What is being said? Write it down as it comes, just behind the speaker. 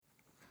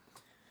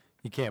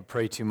You can't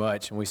pray too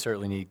much, and we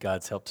certainly need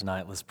God's help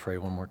tonight. Let's pray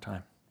one more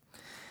time.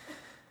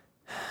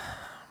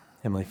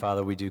 Heavenly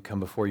Father, we do come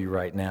before you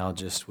right now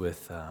just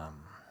with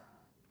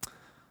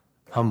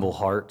humble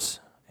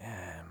hearts.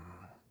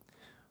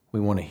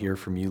 We want to hear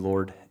from you,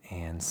 Lord,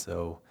 and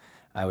so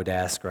I would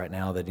ask right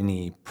now that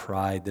any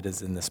pride that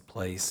is in this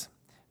place,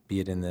 be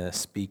it in the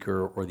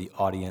speaker or the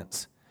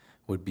audience,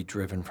 would be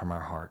driven from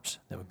our hearts,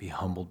 that would be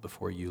humbled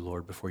before you,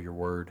 Lord, before your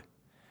word.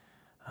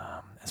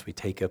 As we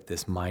take up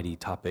this mighty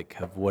topic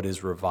of what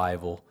is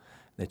revival,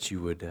 that you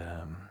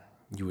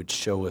would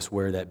show us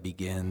where that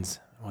begins,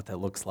 what that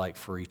looks like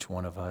for each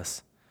one of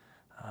us,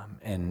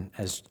 and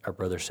as our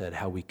brother said,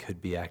 how we could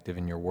be active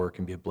in your work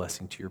and be a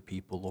blessing to your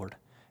people, Lord,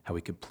 how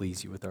we could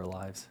please you with our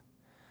lives.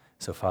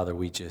 So, Father,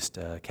 we just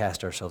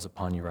cast ourselves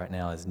upon you right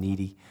now as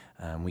needy.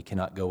 We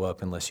cannot go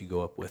up unless you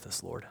go up with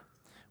us, Lord.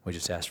 We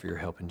just ask for your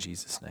help in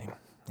Jesus' name.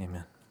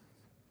 Amen.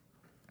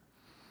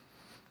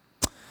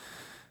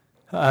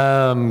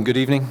 Good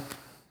evening.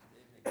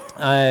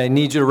 I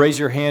need you to raise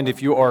your hand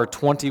if you are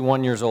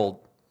 21 years old.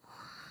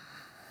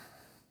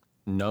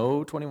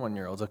 No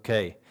 21-year-olds.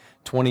 Okay.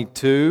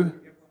 22.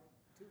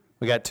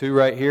 We got two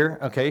right here.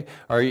 Okay.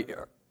 Are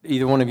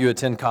either one of you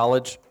attend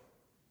college?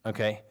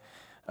 Okay.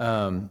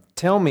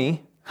 Tell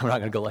me, I'm not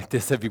going to go like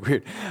this. That'd be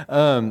weird.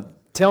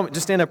 Tell me,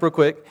 just stand up real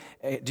quick.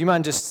 Do you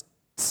mind just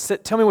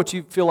tell me what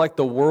you feel like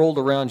the world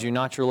around you,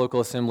 not your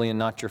local assembly and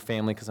not your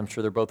family, because I'm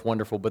sure they're both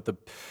wonderful, but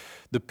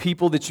the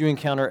people that you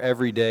encounter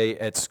every day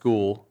at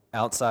school,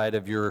 outside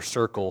of your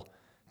circle,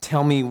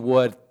 tell me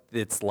what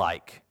it's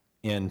like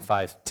in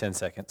 5-10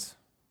 seconds.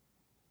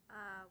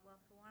 Well,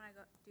 for one, I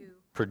do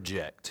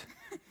project.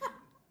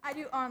 I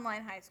do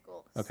online high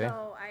school. Okay.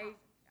 So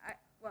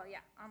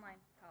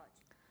online college.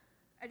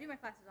 I do my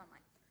classes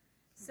online.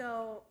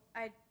 So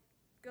I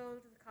go to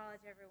the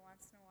college every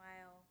once in a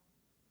while.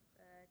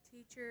 The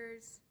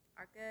teachers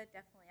are good,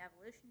 definitely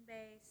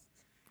evolution-based.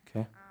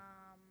 Okay.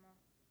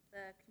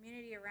 The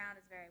community around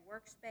is very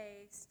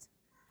works-based.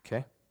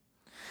 Okay.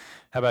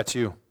 How about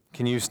you?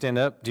 Can you stand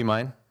up? Do you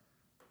mind?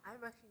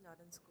 I'm actually not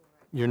in school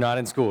right now. You're not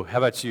in school. How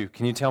about you?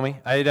 Can you tell me?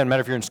 It doesn't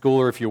matter if you're in school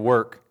or if you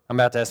work. I'm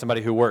about to ask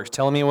somebody who works.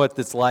 Tell me what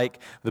it's like,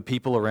 the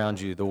people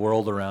around you, the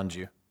world around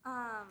you.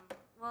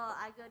 Well,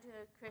 I go to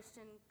a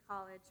Christian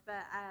college,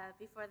 but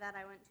before that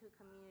I went to a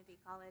community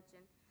college,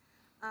 and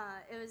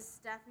it was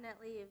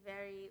definitely a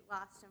very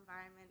lost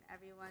environment.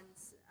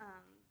 Everyone's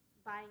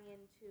buying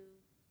into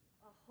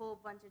a whole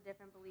bunch of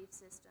different belief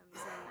systems,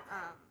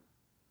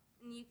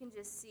 and you can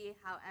just see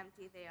how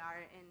empty they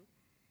are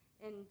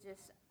in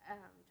just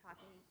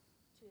talking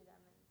to them.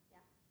 And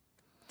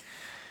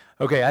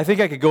yeah. Okay, I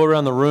think I could go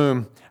around the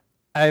room.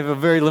 I have a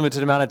very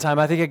limited amount of time.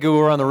 I think I could go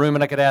around the room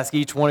and I could ask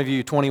each one of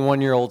you,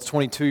 21-year-olds,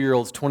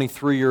 22-year-olds,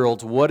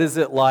 23-year-olds, what is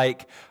it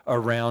like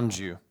around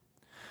you?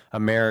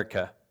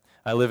 America.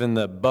 I live in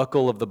the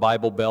buckle of the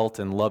Bible Belt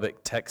in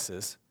Lubbock,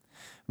 Texas.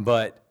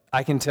 But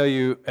I can tell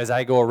you, as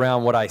I go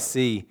around what I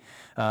see,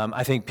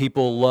 I think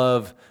people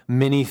love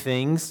many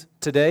things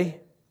today.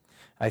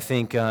 I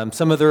think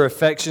some of their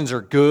affections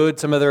are good,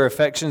 some of their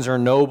affections are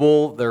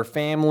noble, their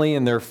family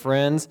and their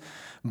friends.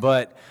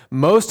 But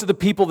most of the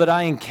people that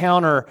I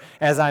encounter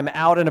as I'm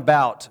out and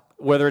about,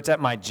 whether it's at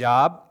my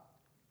job,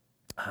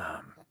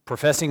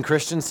 professing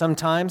Christians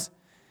sometimes,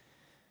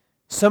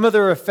 some of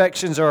their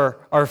affections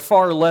are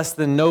far less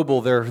than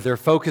noble. They're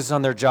focused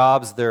on their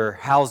jobs, their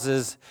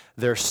houses,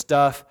 their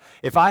stuff.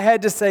 If I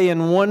had to say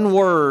in one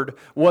word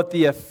what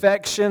the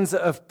affections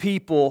of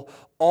people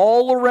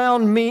all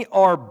around me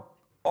are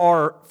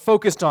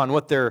focused on,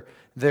 what their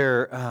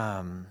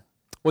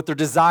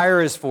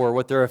desire is for,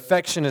 what their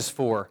affection is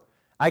for,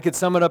 I could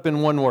sum it up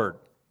in one word.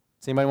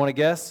 Does anybody want to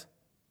guess?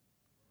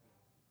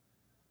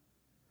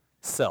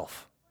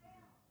 Self.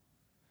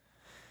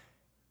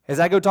 As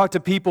I go talk to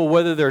people,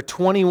 whether they're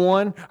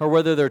 21 or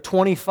whether they're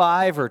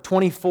 25 or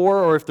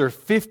 24 or if they're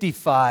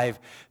 55,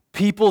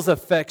 people's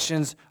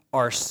affections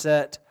are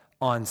set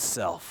on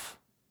self.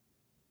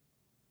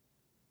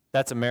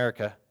 That's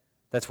America.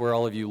 That's where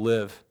all of you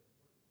live.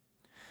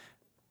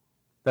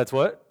 That's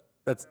what?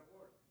 That's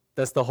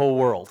the whole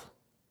world.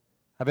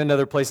 I've been to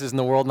other places in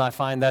the world and I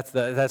find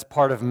that's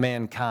part of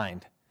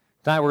mankind.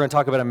 Tonight we're going to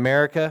talk about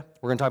America.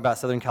 We're going to talk about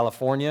Southern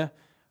California.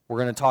 We're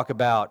going to talk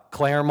about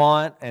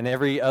Claremont and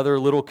every other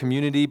little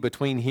community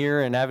between here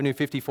and Avenue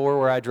 54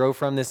 where I drove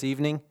from this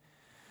evening.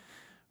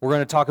 We're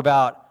going to talk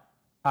about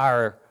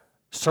our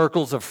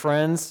circles of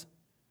friends,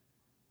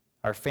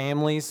 our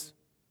families,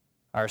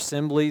 our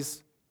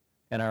assemblies,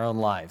 and our own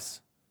lives.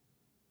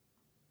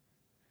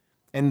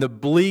 And the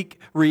bleak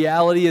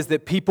reality is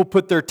that people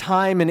put their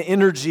time and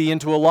energy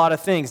into a lot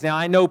of things. Now,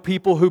 I know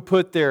people who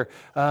put their,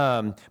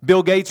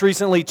 Bill Gates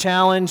recently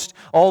challenged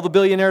all the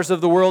billionaires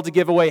of the world to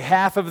give away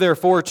half of their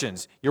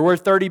fortunes. You're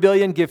worth $30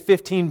 billion, give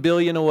 $15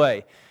 billion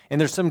away. And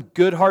there's some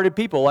good-hearted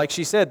people. Like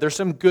she said, there's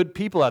some good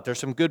people out there,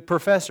 some good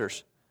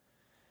professors.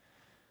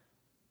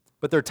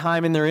 But their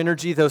time and their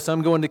energy, though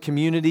some go into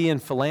community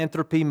and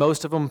philanthropy,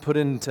 most of them put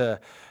into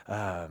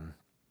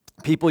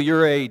people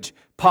your age,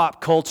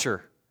 pop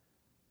culture,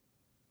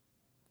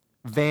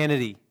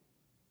 vanity,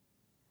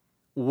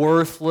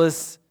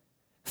 worthless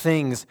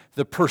things,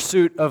 the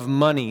pursuit of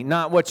money,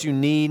 not what you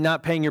need,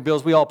 not paying your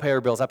bills. We all pay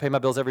our bills. I pay my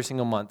bills every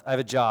single month. I have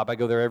a job. I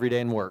go there every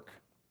day and work.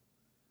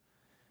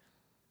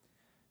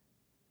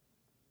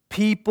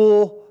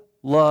 People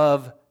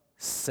love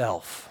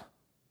self.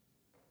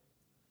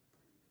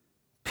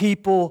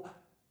 People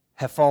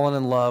have fallen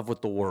in love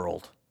with the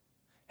world.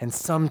 And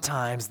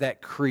sometimes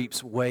that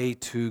creeps way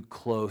too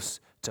close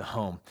to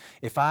home.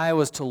 If I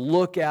was to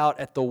look out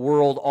at the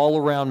world all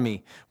around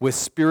me with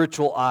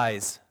spiritual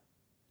eyes,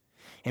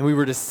 and we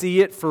were to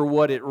see it for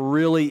what it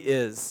really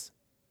is,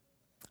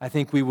 I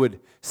think we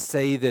would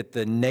say that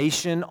the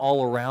nation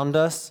all around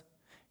us,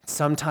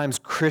 sometimes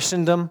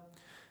Christendom,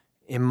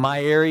 in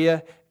my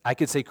area, I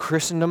could say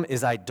Christendom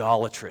is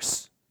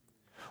idolatrous,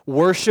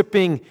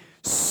 worshiping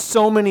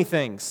so many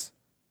things,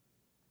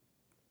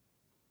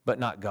 but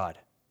not God.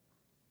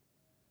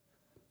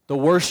 The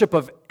worship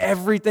of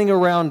everything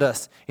around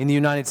us in the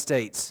United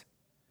States,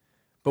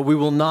 but we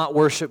will not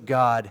worship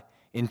God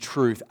in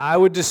truth. I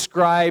would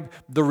describe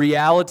the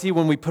reality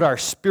when we put our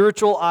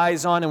spiritual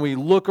eyes on and we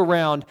look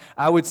around.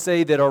 I would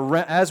say that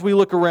as we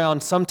look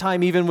around,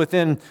 sometime even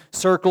within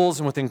circles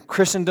and within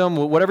Christendom,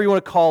 whatever you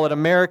want to call it,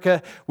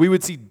 America, we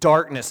would see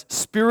darkness,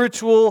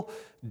 spiritual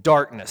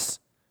darkness,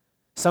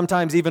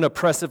 sometimes even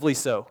oppressively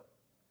so.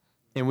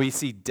 And we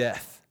see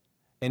death.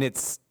 And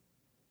it's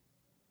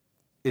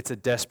a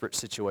desperate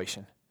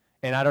situation.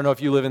 And I don't know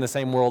if you live in the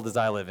same world as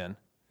I live in,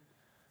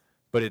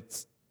 but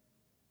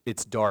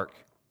it's dark.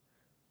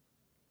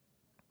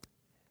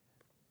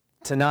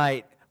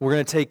 Tonight, we're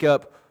going to take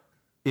up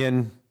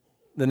in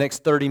the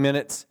next 30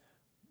 minutes,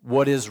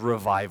 what is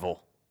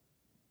revival?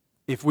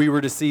 If we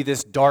were to see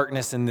this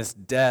darkness and this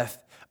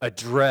death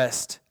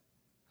addressed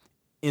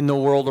in the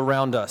world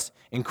around us,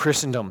 in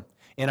Christendom,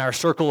 in our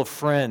circle of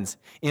friends,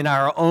 in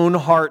our own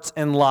hearts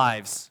and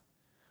lives,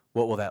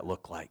 what will that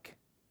look like?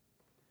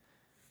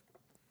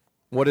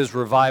 What is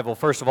revival?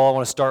 First of all, I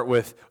want to start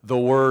with the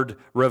word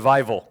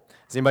revival.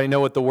 Does anybody know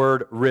what the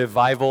word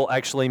revival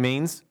actually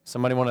means?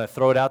 Somebody want to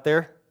throw it out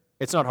there?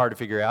 It's not hard to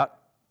figure out.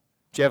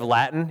 Do you have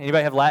Latin?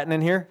 Anybody have Latin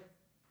in here?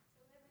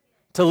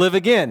 To live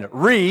again.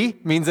 Re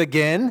means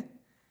again.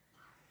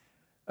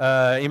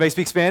 Anybody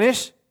speak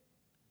Spanish?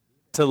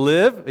 To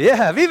live?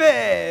 Yeah, vive!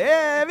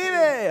 Yeah,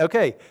 vive!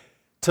 Okay.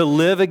 To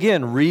live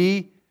again.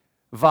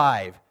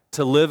 Revive.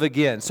 To live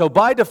again. So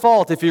by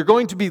default, if you're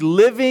going to be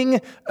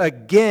living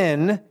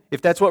again,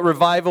 if that's what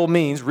revival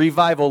means,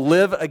 revival,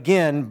 live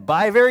again,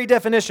 by very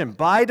definition,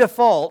 by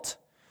default,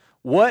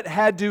 what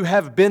had to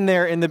have been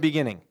there in the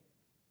beginning?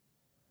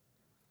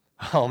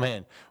 Oh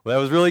man, well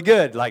that was really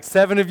good. Like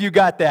 7 of you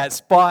got that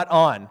spot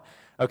on.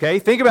 Okay,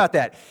 think about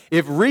that.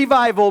 If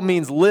revival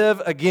means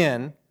live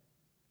again,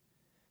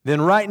 then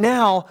right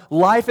now,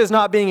 life is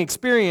not being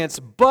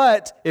experienced,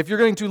 but if you're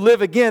going to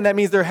live again, that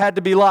means there had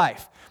to be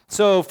life.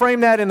 So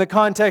frame that in the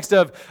context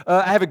of,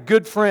 I have a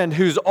good friend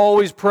who's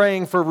always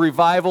praying for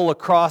revival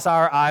across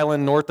our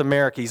island, North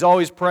America. He's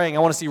always praying, I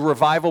want to see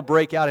revival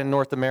break out in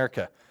North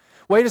America.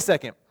 Wait a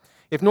second.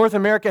 If North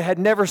America had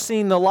never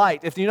seen the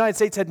light, if the United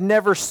States had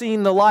never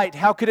seen the light,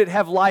 how could it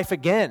have life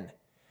again?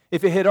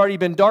 If it had already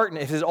been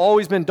darkness, if it has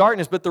always been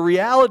darkness. But the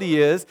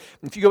reality is,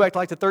 if you go back to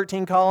like the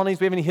 13 colonies,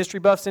 we have any history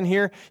buffs in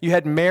here? You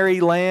had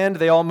Maryland,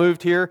 they all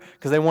moved here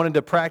because they wanted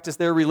to practice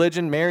their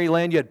religion.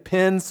 Maryland, you had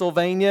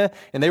Pennsylvania,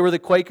 and they were the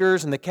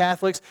Quakers and the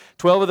Catholics.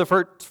 12 of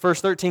the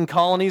first 13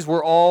 colonies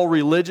were all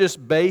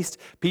religious-based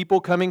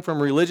people coming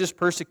from religious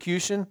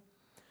persecution.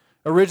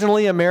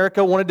 Originally,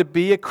 America wanted to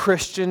be a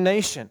Christian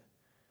nation.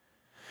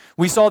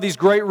 We saw these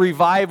great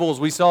revivals.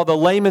 We saw the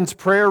Layman's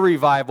Prayer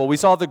revival. We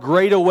saw the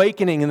Great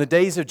Awakening in the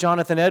days of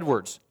Jonathan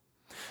Edwards.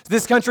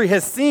 This country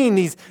has seen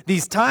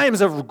these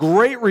times of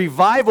great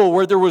revival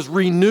where there was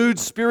renewed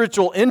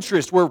spiritual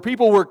interest, where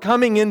people were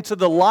coming into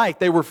the light.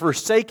 They were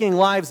forsaking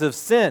lives of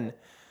sin.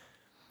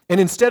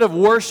 And instead of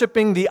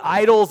worshiping the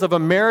idols of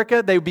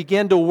America, they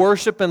began to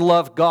worship and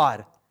love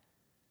God.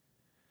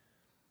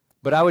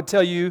 But I would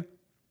tell you,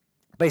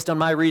 based on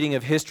my reading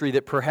of history,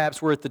 that perhaps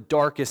we're at the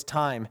darkest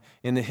time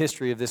in the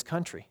history of this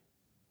country.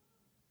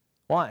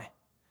 Why?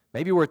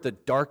 Maybe we're at the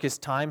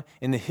darkest time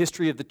in the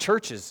history of the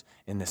churches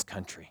in this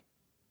country.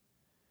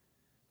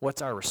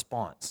 What's our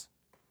response?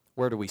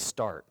 Where do we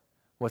start?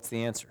 What's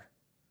the answer?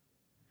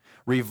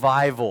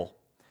 Revival.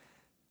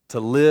 To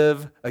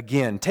live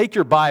again. Take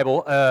your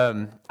Bible.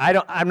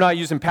 I'm not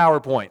using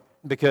PowerPoint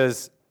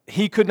because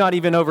he could not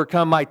even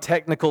overcome my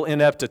technical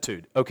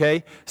ineptitude,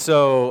 okay?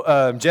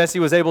 So Jesse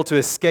was able to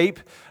escape,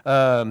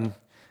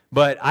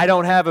 but I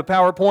don't have a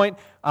PowerPoint.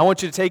 I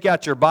want you to take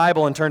out your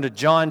Bible and turn to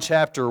John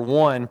chapter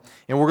 1,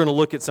 and we're going to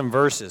look at some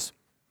verses.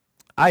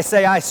 I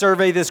say I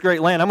survey this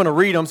great land. I'm going to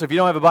read them, so if you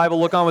don't have a Bible,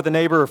 look on with a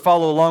neighbor or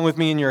follow along with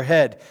me in your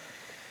head.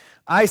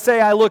 I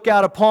say I look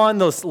out upon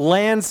this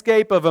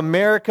landscape of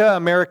America,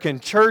 American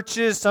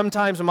churches,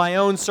 sometimes my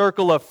own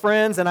circle of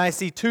friends, and I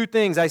see two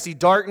things. I see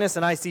darkness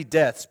and I see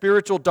death,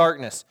 spiritual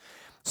darkness,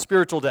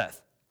 spiritual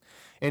death.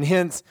 And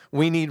hence,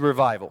 we need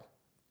revival.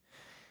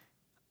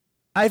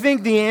 I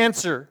think the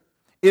answer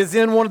is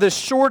in one of the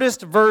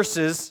shortest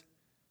verses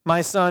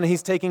My son,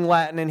 he's taking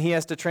Latin, and he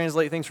has to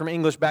translate things from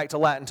English back to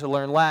Latin to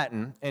learn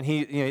Latin. And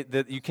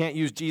you can't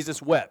use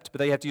Jesus wept, but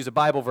they have to use a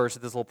Bible verse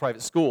at this little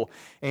private school.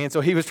 And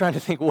so he was trying to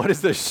think, what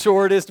is the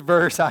shortest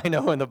verse I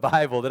know in the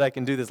Bible that I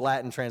can do this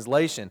Latin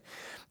translation?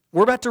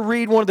 We're about to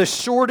read one of the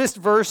shortest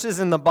verses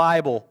in the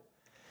Bible,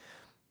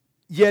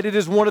 yet it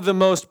is one of the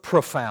most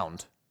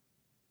profound.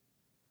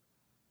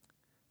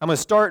 I'm going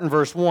to start in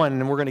verse 1,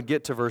 and we're going to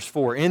get to verse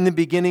 4. In the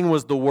beginning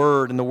was the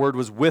Word, and the Word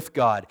was with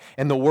God,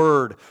 and the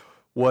Word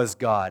was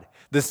God.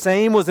 The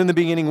same was in the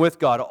beginning with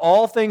God.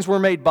 All things were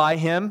made by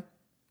Him.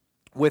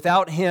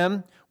 Without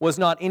Him was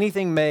not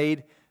anything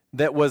made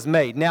that was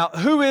made. Now,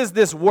 who is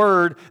this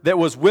Word that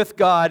was with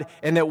God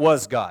and that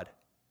was God?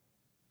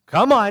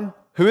 Come on.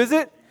 Who is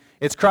it?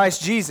 It's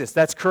Christ Jesus.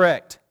 That's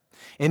correct.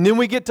 And then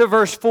we get to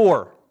verse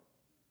 4.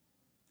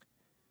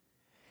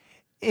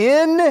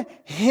 In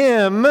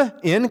Him,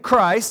 in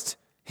Christ,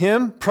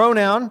 Him,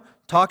 pronoun,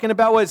 talking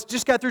about what it's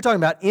just got through talking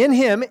about. In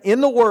Him,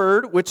 in the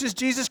Word, which is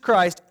Jesus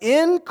Christ,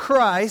 in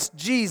Christ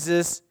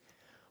Jesus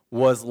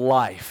was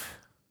life.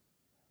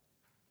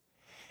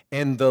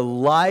 And the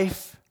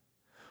life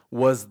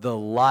was the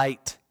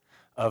light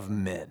of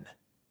men.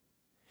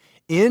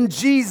 In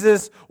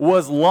Jesus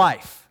was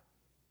life.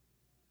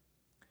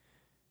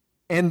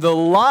 And the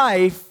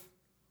life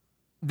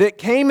that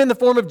came in the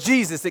form of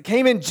Jesus, that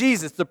came in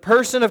Jesus, the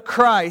person of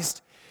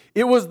Christ,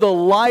 it was the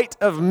light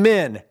of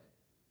men.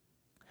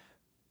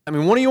 I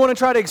mean, one of you want to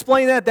try to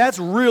explain that? That's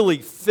really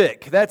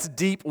thick. That's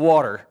deep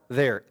water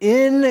there.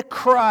 In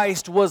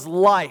Christ was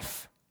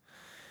life,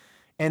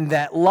 and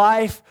that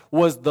life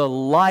was the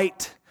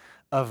light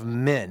of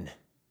men.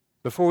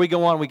 Before we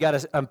go on, we got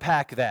to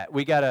unpack that.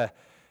 We got to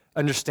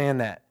understand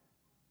that.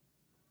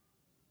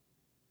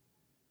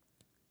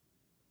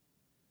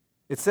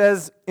 It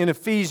says in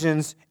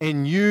Ephesians,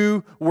 and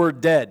you were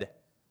dead,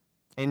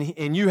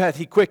 and you hath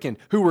He quickened,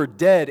 who were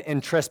dead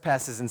in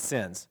trespasses and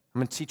sins.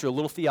 I'm going to teach you a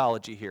little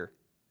theology here.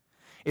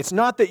 It's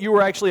not that you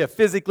were actually a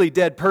physically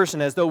dead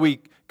person, as though we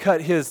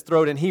cut His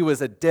throat and He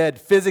was a dead,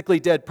 physically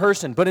dead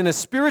person. But in a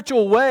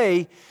spiritual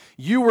way,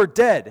 you were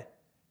dead.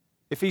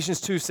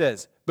 Ephesians 2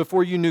 says,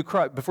 before you knew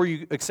Christ, before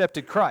you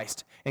accepted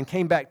Christ and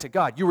came back to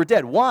God, you were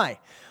dead. Why?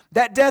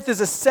 That death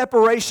is a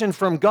separation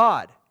from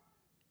God.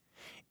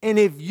 And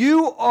if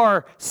you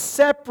are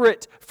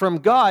separate from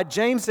God,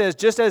 James says,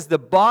 just as the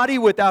body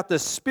without the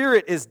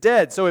spirit is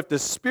dead. So if the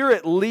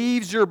spirit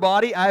leaves your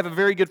body, I have a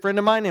very good friend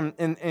of mine,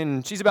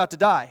 and she's about to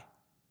die.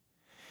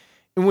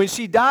 And when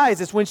she dies,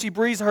 it's when she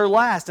breathes her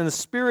last, and the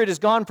spirit is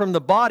gone from the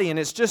body, and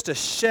it's just a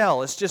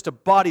shell. It's just a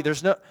body.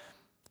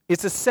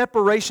 It's a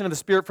separation of the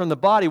spirit from the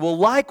body. Well,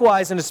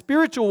 likewise, in a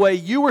spiritual way,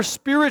 you were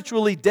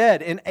spiritually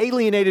dead and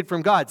alienated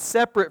from God,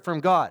 separate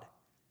from God.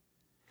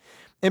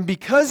 And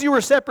because you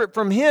were separate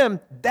from Him,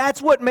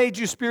 that's what made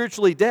you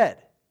spiritually dead.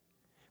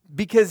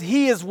 Because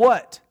He is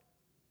what?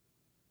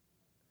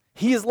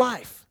 He is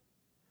life.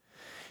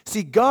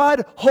 See,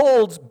 God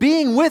holds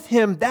being with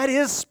Him, that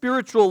is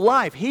spiritual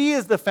life. He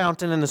is the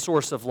fountain and the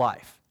source of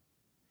life.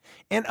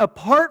 And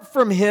apart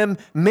from Him,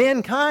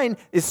 mankind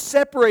is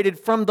separated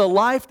from the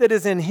life that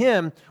is in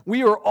Him.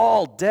 We are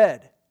all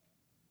dead.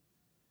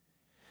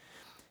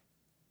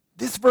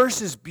 This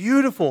verse is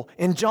beautiful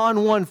in John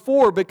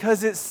 1:4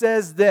 because it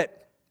says that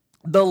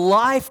the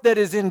life that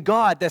is in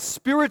God, the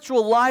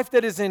spiritual life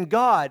that is in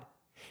God,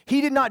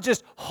 He did not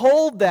just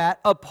hold that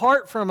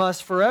apart from us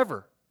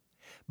forever,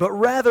 but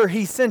rather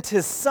He sent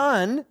His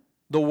Son,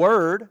 the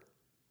Word,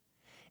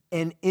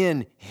 and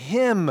in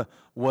Him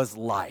was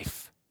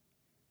life.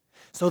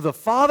 So the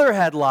Father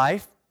had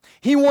life.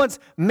 He wants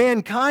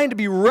mankind to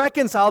be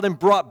reconciled and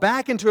brought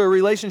back into a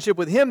relationship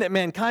with Him that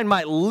mankind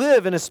might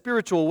live in a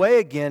spiritual way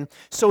again.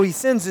 So He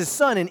sends His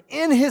Son, and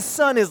in His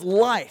Son is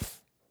life.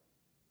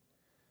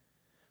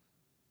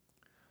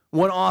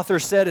 One author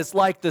said it's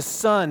like the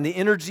sun. The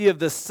energy of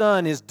the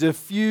sun is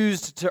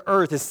diffused to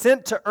earth, is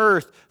sent to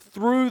earth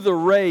through the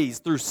rays,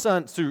 through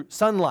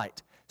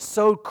sunlight.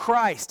 So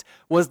Christ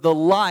was the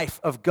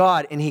life of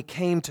God, and He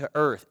came to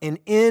earth. And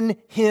in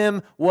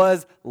Him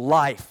was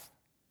life.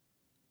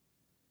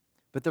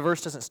 But the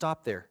verse doesn't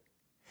stop there.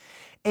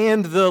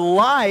 And the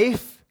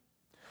life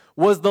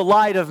was the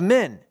light of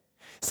men.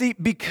 See,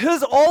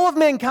 because all of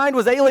mankind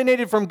was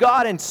alienated from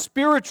God in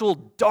spiritual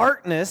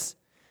darkness,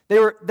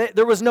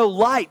 there was no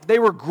light. They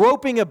were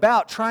groping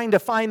about trying to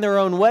find their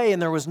own way,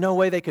 and there was no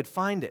way they could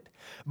find it.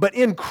 But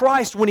in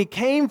Christ, when He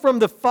came from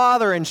the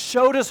Father and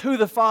showed us who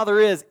the Father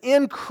is,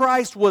 in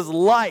Christ was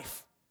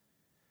life.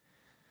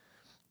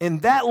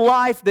 And that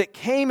life that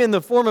came in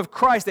the form of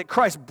Christ, that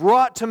Christ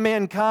brought to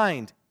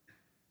mankind,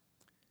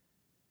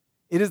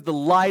 it is the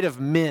light of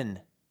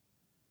men.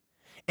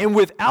 And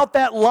without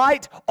that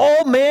light,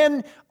 all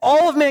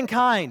of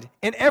mankind,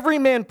 and every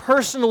man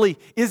personally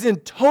is in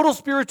total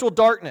spiritual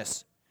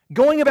darkness,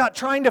 going about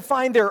trying to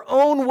find their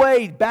own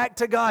way back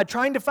to God,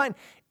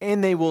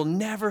 and they will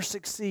never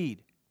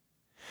succeed.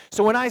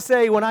 So when I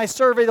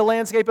survey the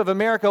landscape of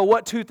America,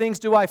 what two things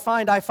do I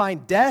find? I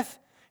find death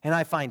and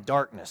I find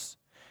darkness.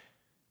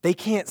 They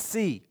can't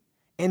see,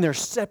 and they're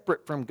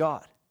separate from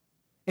God.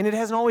 And it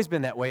hasn't always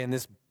been that way in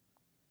this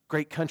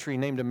great country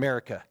named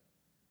America.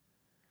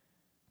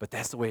 But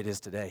that's the way it is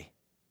today.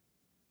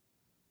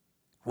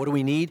 What do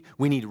we need?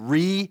 We need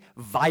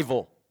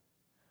revival.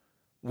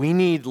 We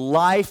need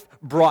life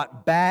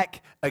brought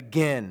back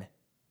again.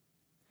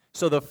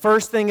 So the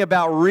first thing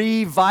about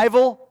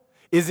revival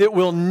is it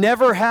will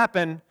never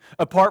happen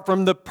apart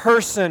from the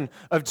person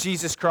of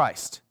Jesus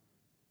Christ.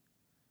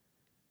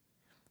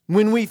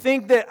 When we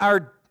think that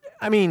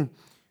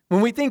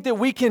when we think that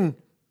we can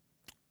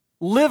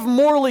live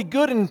morally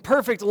good and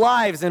perfect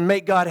lives and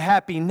make God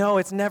happy, no,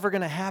 it's never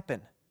going to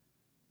happen.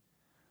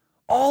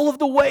 All of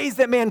the ways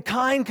that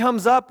mankind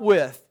comes up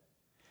with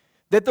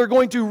that they're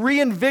going to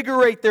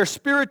reinvigorate their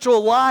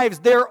spiritual lives,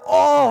 they're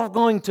all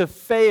going to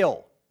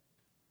fail.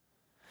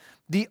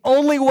 The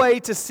only way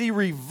to see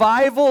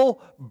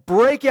revival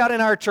break out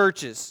in our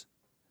churches,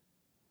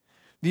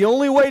 the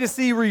only way to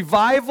see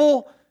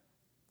revival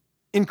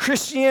in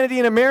Christianity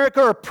in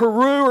America or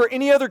Peru or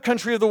any other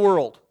country of the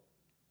world,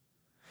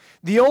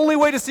 the only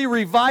way to see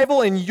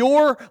revival in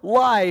your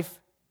life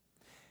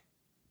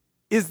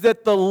is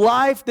that the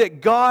life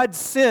that God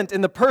sent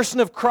in the person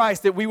of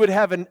Christ, that we would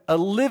have a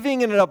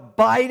living and an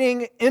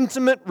abiding,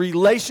 intimate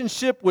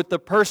relationship with the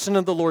person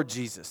of the Lord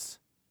Jesus.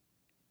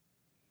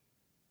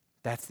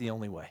 That's the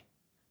only way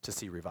to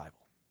see revival.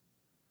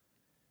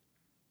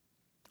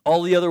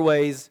 All the other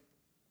ways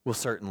will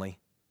certainly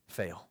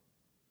fail.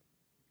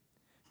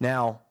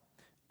 Now,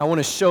 I want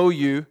to show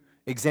you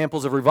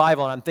examples of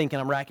revival, and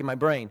I'm racking my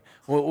brain.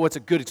 Well, what's a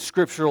good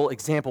scriptural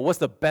example? What's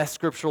the best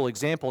scriptural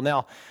example?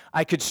 Now,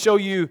 I could show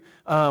you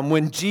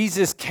when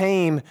Jesus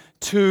came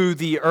to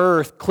the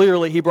earth,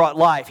 clearly he brought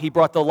life. He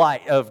brought the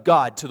light of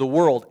God to the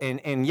world,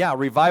 and yeah,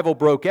 revival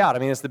broke out. I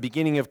mean, it's the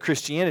beginning of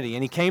Christianity,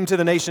 and he came to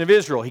the nation of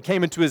Israel. He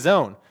came into his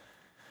own.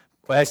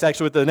 Well, that's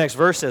actually what the next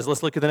verse says.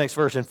 Let's look at the next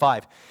verse in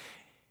 5.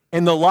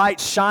 And the light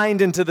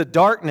shined into the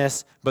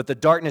darkness, but the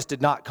darkness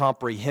did not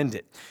comprehend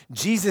it.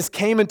 Jesus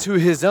came into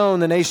his own,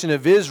 the nation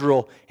of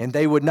Israel, and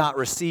they would not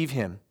receive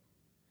him.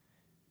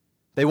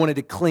 They wanted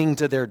to cling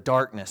to their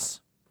darkness.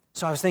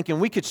 So I was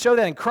thinking we could show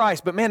that in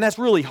Christ, but man, that's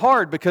really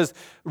hard because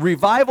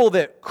revival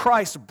that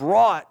Christ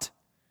brought,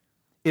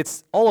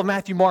 it's all of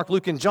Matthew, Mark,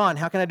 Luke, and John.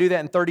 How can I do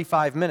that in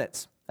 35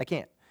 minutes? I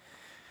can't.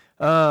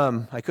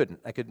 I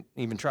couldn't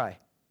even try.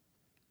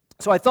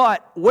 So I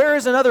thought, where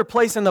is another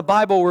place in the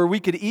Bible where we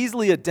could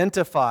easily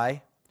identify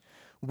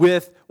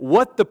with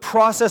what the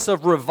process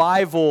of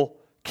revival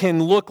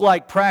can look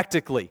like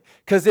practically?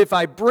 Because if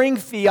I bring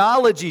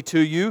theology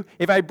to you,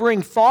 if I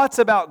bring thoughts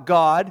about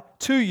God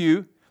to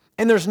you,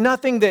 and there's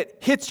nothing that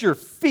hits your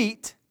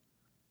feet,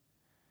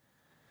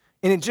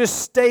 and it just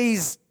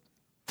stays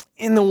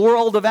in the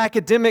world of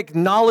academic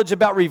knowledge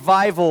about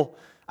revival,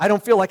 I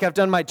don't feel like I've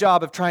done my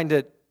job of trying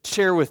to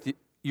share with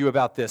you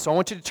about this. So I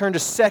want you to turn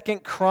to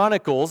 2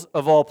 Chronicles,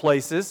 of all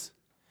places.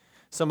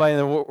 Somebody in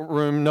the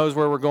room knows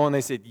where we're going.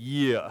 They said,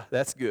 yeah,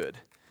 that's good.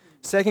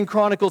 2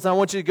 Chronicles, I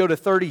want you to go to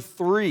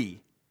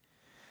 33.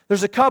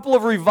 There's a couple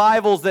of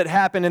revivals that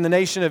happened in the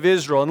nation of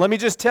Israel. And let me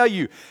just tell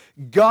you,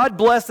 God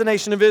bless the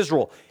nation of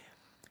Israel.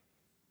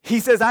 He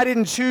says, I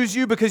didn't choose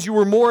you because you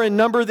were more in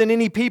number than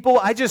any people.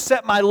 I just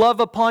set my love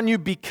upon you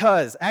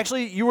because.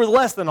 Actually, you were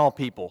less than all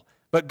people.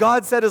 But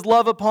God set his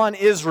love upon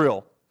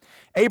Israel.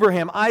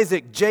 Abraham,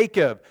 Isaac,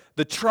 Jacob,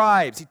 the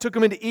tribes. He took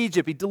them into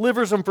Egypt. He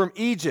delivers them from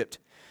Egypt.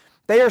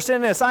 They are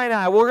sitting at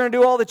Sinai. We're going to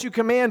do all that you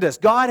command us.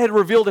 God had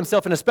revealed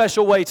himself in a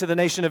special way to the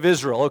nation of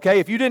Israel, okay?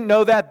 If you didn't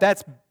know that,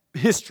 that's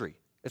history.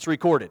 It's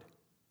recorded.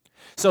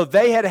 So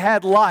they had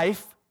had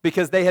life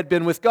because they had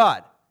been with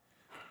God.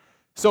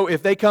 So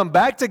if they come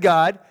back to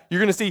God, you're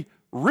going to see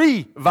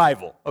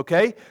revival,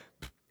 okay?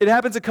 It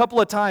happens a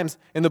couple of times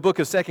in the book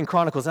of 2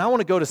 Chronicles. And I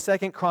want to go to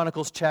 2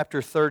 Chronicles chapter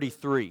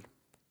 33.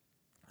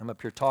 I'm up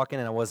here talking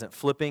and I wasn't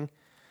flipping.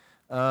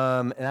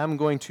 And I'm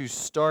going to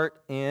start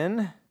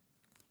in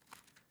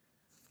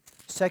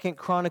 2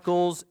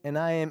 Chronicles, and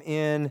I am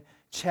in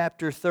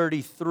chapter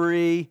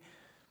 33.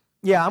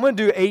 Yeah, I'm going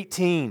to do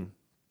 18.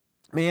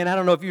 Man, I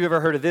don't know if you've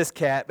ever heard of this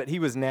cat, but he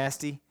was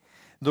nasty.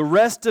 The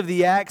rest of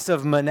the acts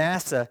of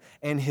Manasseh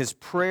and his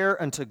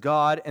prayer unto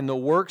God and the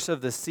works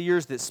of the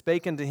seers that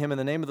spake unto him in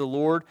the name of the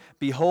Lord,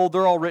 behold,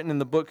 they're all written in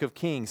the book of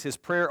Kings. His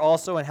prayer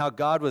also and how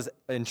God was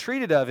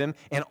entreated of him,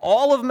 and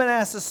all of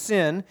Manasseh's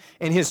sin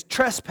and his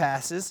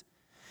trespasses,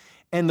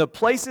 and the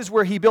places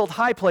where he built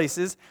high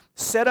places,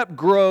 set up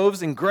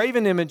groves and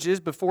graven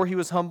images before he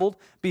was humbled.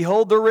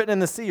 Behold, they're written in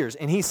the seers.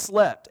 And he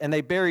slept, and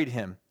they buried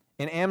him.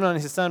 And Amnon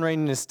his son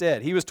reigned in his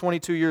stead. He was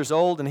 22 years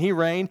old, and he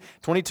reigned.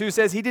 22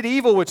 says he did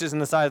evil which is in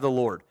the sight of the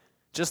Lord,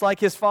 just like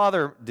his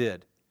father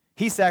did.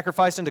 He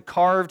sacrificed unto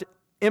carved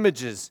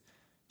images,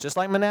 just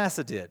like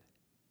Manasseh did.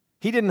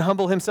 He didn't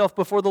humble himself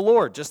before the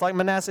Lord, just like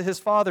Manasseh his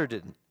father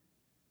didn't.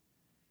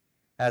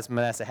 As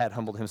Manasseh had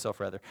humbled himself,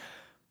 rather.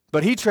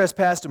 But he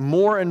trespassed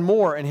more and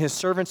more, and his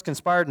servants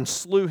conspired and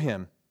slew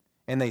him,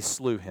 and they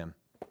slew him.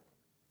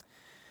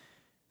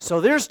 So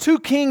there's two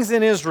kings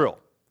in Israel,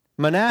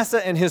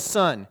 Manasseh and his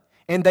son.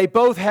 And they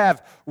both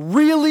have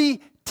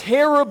really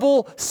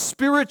terrible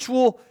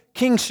spiritual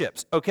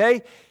kingships,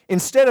 okay?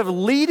 Instead of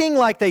leading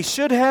like they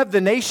should have the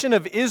nation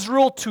of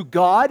Israel to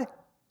God,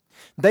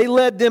 they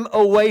led them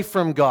away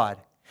from God.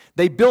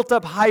 They built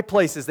up high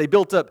places. They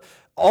built up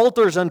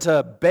altars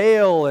unto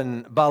Baal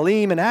and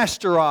Baalim and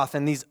Ashtaroth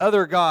and these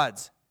other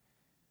gods.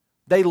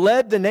 They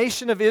led the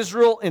nation of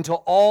Israel into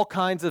all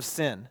kinds of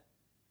sin.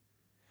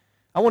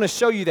 I want to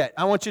show you that.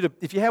 I want you to,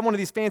 if you have one of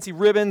these fancy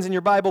ribbons in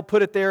your Bible,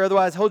 put it there.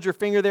 Otherwise, hold your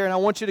finger there, and I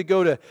want you to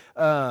go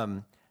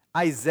to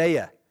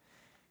Isaiah.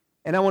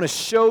 And I want to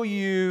show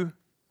you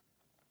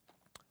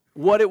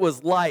what it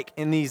was like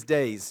in these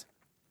days.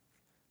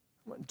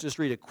 Just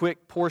read a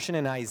quick portion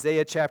in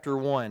Isaiah chapter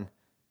 1.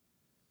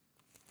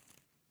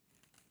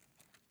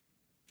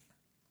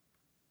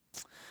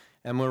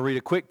 I'm going to read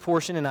a quick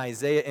portion in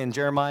Isaiah and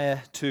Jeremiah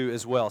 2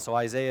 as well. So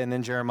Isaiah and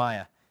then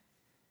Jeremiah.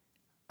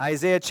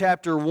 Isaiah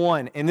chapter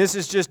 1. And this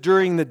is just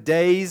during the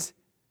days,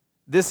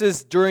 this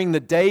is during the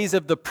days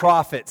of the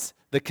prophets,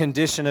 the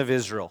condition of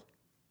Israel.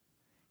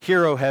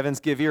 Hear, O heavens,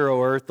 give ear,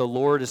 O earth, the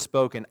Lord has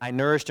spoken. I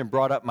nourished and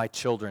brought up my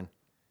children.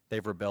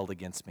 They've rebelled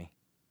against me.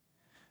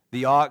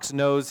 The ox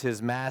knows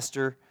his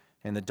master,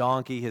 and the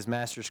donkey his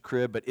master's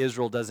crib, but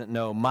Israel doesn't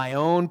know. My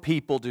own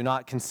people do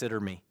not consider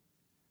me.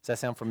 Does that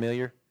sound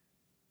familiar?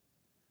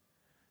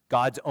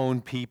 God's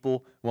own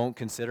people won't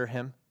consider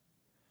him.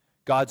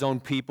 God's own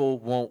people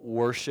won't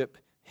worship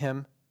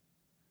him.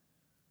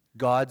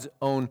 God's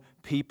own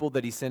people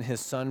that he sent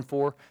his son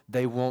for,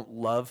 they won't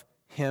love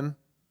him.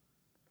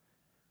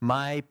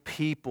 My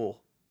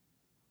people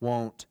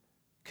won't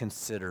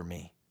consider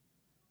me.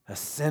 A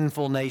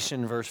sinful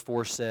nation, verse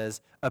 4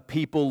 says, a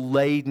people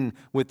laden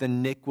with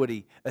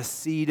iniquity, a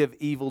seed of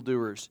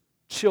evildoers,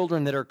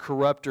 children that are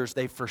corrupters,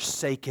 they've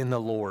forsaken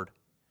the Lord.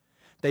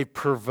 They've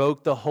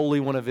provoked the Holy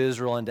One of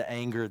Israel into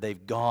anger.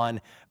 They've gone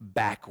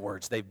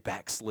backwards. They've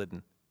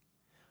backslidden.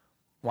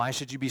 Why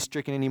should you be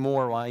stricken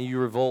anymore? Why you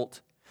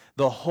revolt?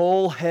 The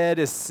whole head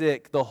is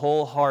sick. The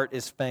whole heart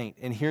is faint.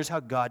 And here's how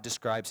God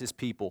describes his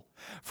people.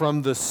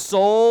 From the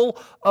sole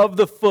of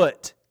the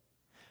foot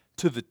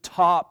to the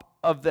top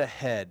of the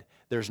head,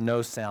 there's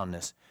no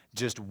soundness,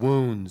 just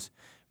wounds,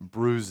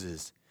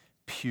 bruises,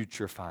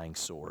 putrefying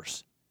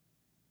sores.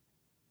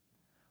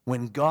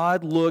 When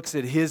God looks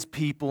at his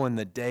people in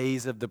the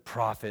days of the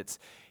prophets,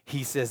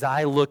 he says,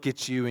 I look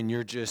at you and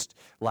you're just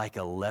like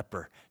a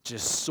leper,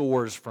 just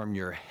sores from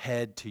your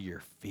head to your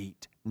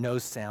feet, no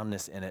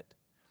soundness in it.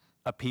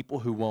 A people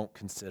who won't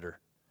consider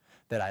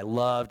that I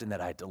loved and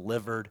that I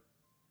delivered,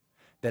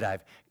 that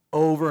I've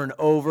over and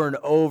over and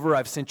over,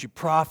 I've sent you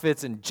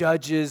prophets and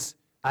judges.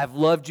 I've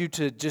loved you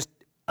to just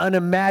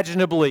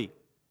unimaginably,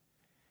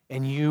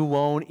 and you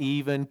won't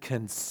even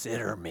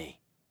consider me.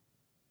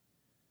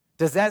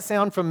 Does that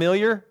sound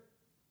familiar?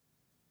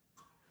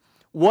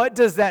 What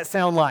does that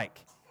sound like?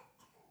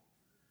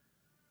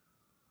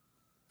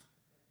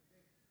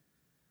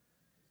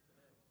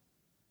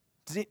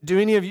 Do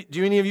any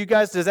of you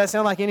guys, does that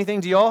sound like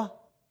anything to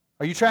y'all?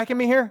 Are you tracking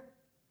me here?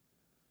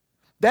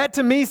 That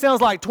to me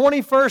sounds like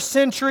 21st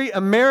century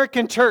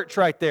American church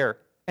right there.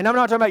 And I'm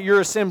not talking about your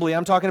assembly,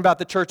 I'm talking about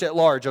the church at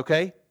large,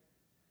 okay?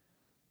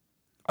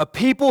 A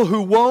people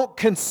who won't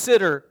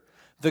consider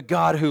the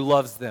God who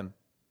loves them.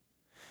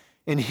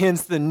 And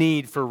hence the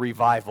need for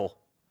revival.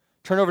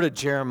 Turn over to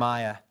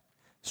Jeremiah.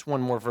 Just one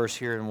more verse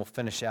here and we'll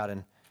finish out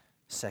in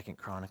 2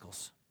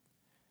 Chronicles.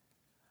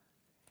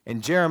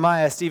 In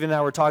Jeremiah, Stephen and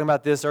I were talking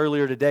about this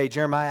earlier today.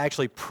 Jeremiah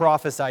actually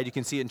prophesied, you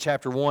can see it in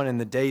chapter 1, in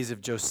the days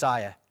of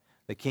Josiah,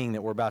 the king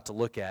that we're about to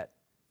look at.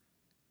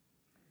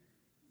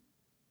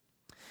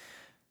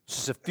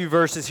 Just a few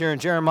verses here in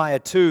Jeremiah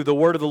 2. The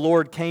word of the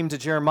Lord came to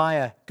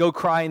Jeremiah. Go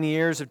cry in the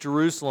ears of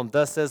Jerusalem.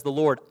 Thus says the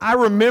Lord, I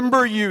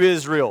remember you,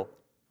 Israel.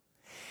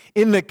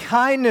 In the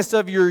kindness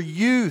of your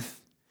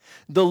youth,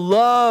 the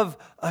love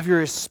of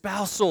your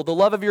espousal, the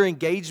love of your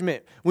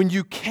engagement, when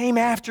you came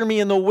after me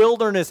in the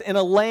wilderness in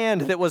a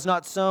land that was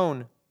not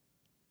sown.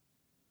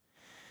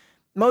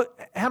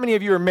 How many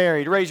of you are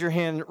married? Raise your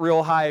hand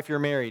real high if you're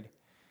married.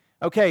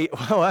 Okay,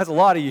 well, that's a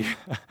lot of you.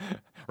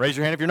 Raise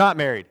your hand if you're not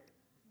married.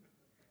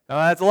 Oh,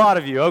 that's a lot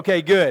of you.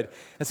 Okay, good.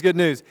 That's good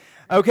news.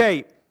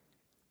 Okay.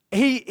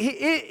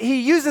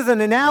 He uses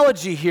an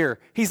analogy here.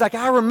 He's like,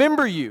 I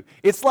remember you.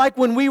 It's like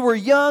when we were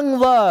young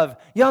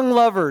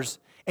lovers,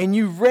 and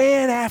you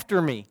ran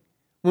after me.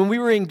 When we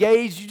were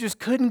engaged, you just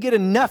couldn't get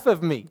enough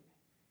of me.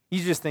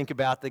 You just think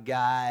about the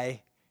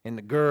guy and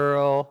the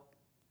girl,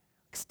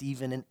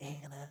 Stephen and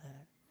Anna.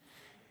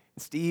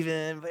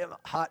 Stephen,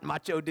 hot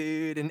macho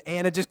dude, and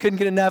Anna just couldn't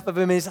get enough of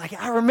him. And he's like,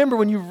 I remember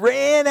when you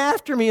ran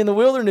after me in the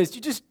wilderness.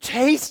 You just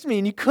chased me,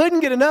 and you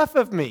couldn't get enough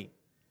of me.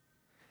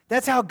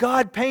 That's how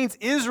God paints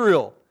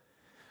Israel.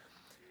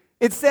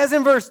 It says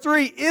in verse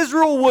 3,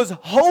 Israel was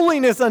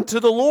holiness unto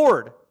the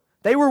Lord.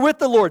 They were with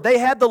the Lord. They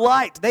had the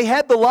light. They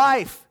had the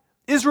life.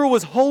 Israel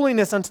was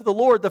holiness unto the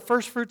Lord, the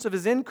first fruits of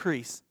his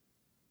increase.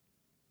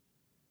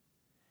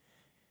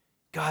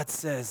 God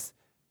says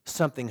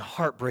something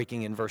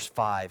heartbreaking in verse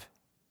 5.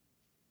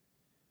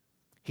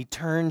 He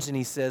turns and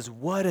he says,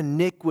 what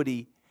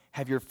iniquity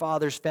have your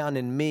fathers found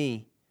in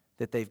me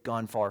that they've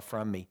gone far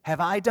from me? Have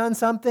I done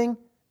something?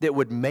 that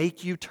would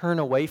make you turn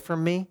away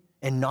from me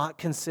and not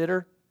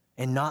consider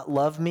and not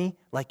love me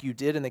like you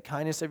did in the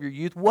kindness of your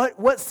youth?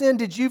 What sin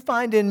did you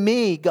find in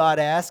me, God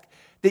asked,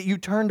 that you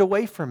turned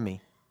away from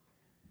me?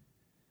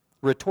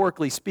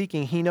 Rhetorically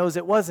speaking, he knows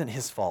it wasn't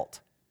his fault.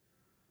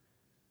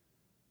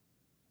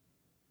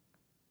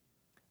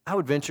 I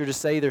would venture to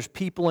say there's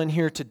people in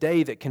here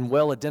today that can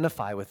well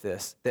identify with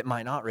this that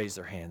might not raise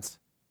their hands.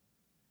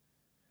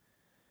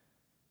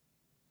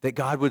 That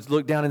God would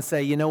look down and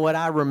say, you know what,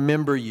 I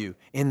remember you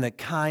in the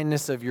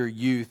kindness of your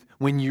youth,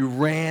 when you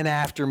ran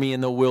after me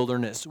in the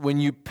wilderness, when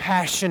you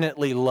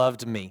passionately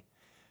loved me.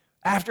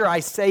 After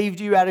I saved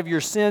you out of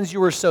your sins, you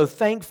were so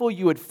thankful.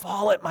 You would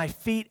fall at my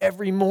feet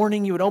every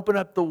morning. You would open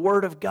up the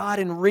Word of God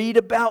and read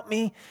about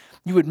me.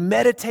 You would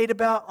meditate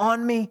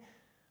on me,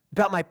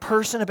 about my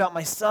person, about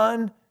my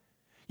son.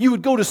 You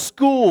would go to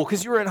school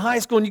because you were in high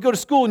school, and you go to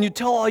school and you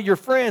tell all your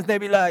friends, and they'd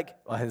be like,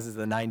 well, this is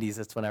the 90s.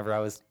 That's whenever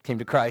I came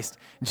to Christ.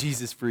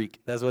 Jesus freak.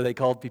 That's what they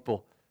called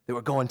people. They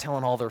were going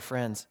telling all their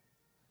friends.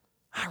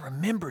 I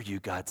remember you,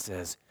 God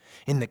says,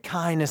 in the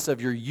kindness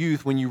of your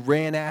youth, when you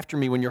ran after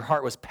me, when your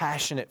heart was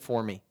passionate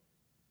for me.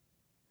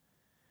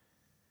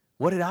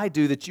 What did I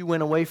do that you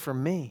went away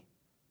from me?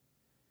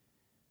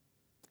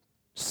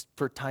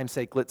 For time's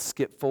sake, let's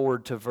skip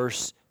forward to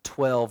verse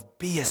 12.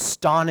 Be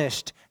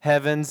astonished,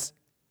 heavens.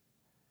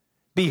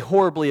 Be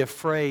horribly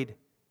afraid,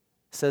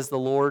 says the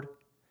Lord.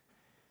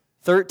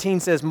 13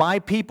 says, my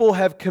people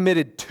have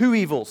committed two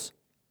evils.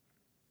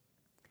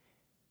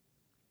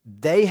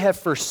 They have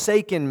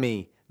forsaken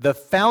me, the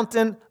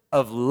fountain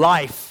of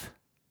life,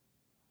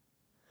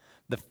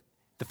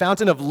 the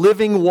fountain of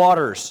living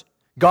waters.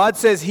 God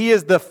says He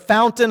is the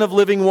fountain of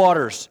living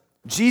waters.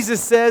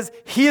 Jesus says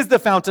He is the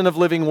fountain of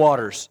living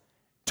waters,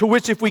 to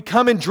which if we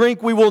come and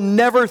drink, we will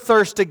never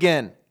thirst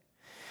again.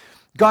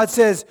 God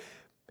says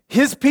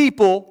His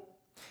people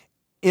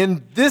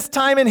in this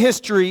time in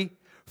history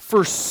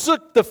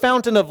forsook the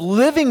fountain of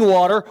living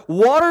water,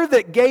 water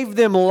that gave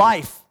them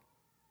life.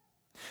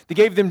 That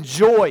gave them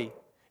joy,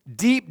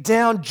 deep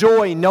down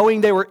joy,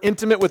 knowing they were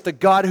intimate with the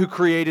God who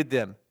created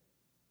them.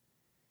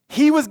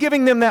 He was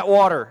giving them that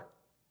water.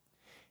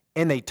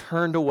 And they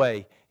turned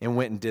away and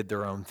went and did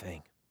their own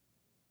thing.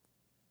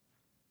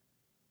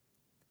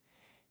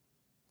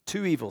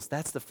 Two evils,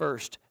 that's the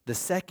first. The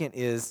second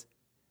is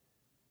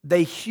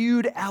they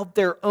hewed out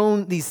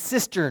these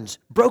cisterns,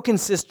 broken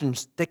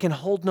cisterns that can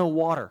hold no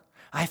water.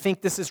 I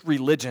think this is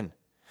religion.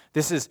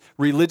 This is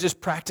religious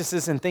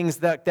practices and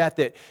things like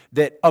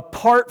that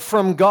apart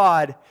from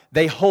God,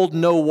 they hold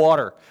no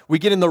water. We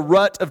get in the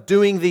rut of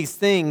doing these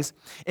things.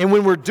 And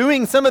when we're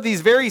doing some of these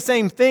very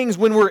same things,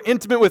 when we're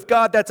intimate with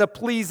God, that's a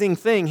pleasing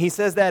thing. He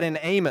says that in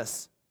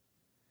Amos.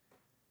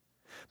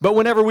 But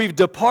whenever we've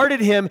departed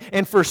Him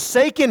and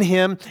forsaken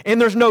Him,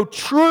 and there's no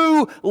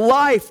true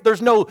life,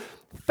 there's no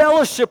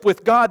fellowship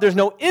with God, there's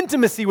no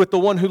intimacy with the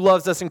one who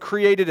loves us and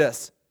created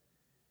us.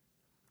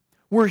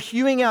 We're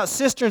hewing out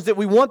cisterns that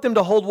we want them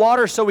to hold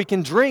water so we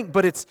can drink,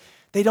 but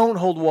they don't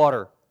hold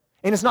water.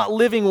 And it's not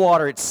living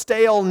water, it's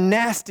stale,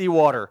 nasty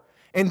water.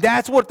 And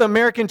that's what the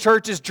American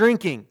church is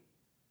drinking.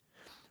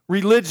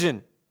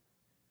 Religion.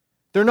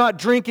 They're not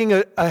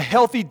drinking a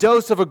healthy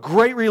dose of a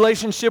great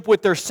relationship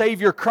with their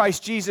Savior,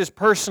 Christ Jesus,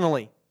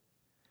 personally.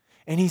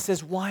 And He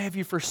says, why have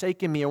you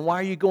forsaken me? And why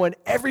are you going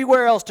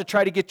everywhere else to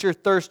try to get your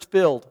thirst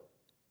filled?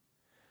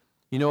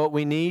 You know what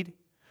we need?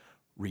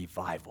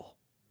 Revival.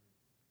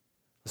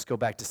 Let's go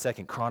back to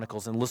 2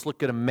 Chronicles and let's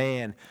look at a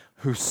man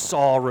who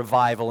saw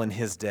revival in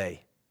his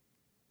day.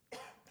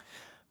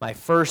 My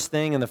first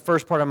thing and the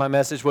first part of my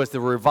message was the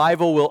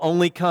revival will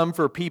only come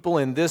for people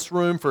in this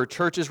room, for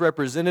churches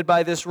represented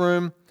by this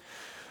room,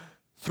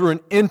 through an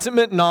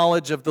intimate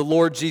knowledge of the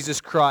Lord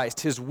Jesus Christ,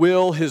 His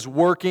will, His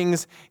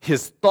workings,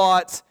 His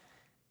thoughts,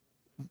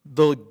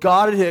 the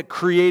God that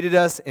created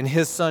us, and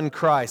His Son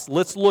Christ.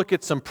 Let's look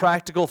at some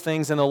practical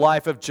things in the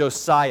life of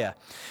Josiah.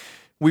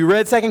 We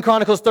read 2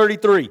 Chronicles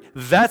 33.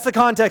 That's the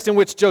context in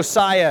which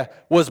Josiah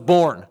was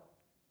born.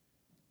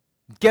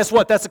 Guess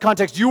what? That's the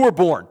context you were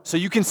born. So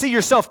you can see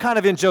yourself kind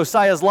of in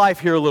Josiah's life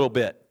here a little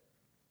bit.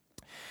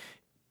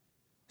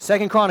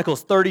 2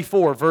 Chronicles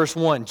 34, verse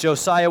 1.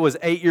 Josiah was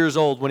 8 years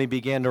old when he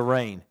began to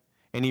reign,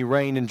 and he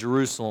reigned in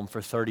Jerusalem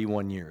for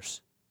 31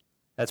 years.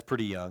 That's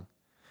pretty young.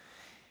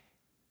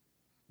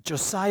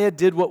 Josiah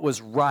did what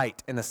was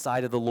right in the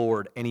sight of the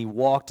Lord, and he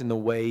walked in the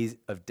ways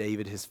of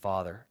David his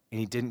father, and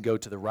he didn't go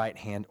to the right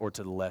hand or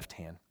to the left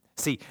hand.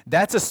 See,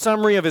 that's a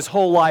summary of his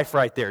whole life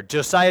right there.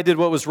 Josiah did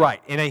what was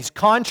right, and he's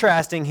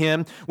contrasting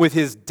him with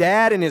his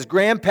dad and his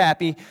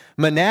grandpappy,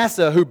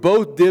 Manasseh, who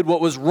both did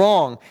what was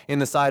wrong in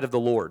the sight of the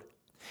Lord.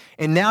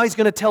 And now he's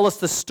going to tell us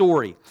the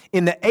story.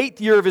 In the 8th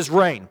year of his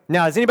reign.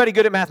 Now, is anybody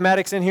good at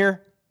mathematics in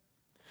here?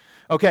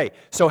 Okay,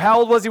 so how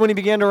old was he when he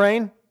began to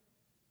reign?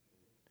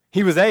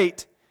 He was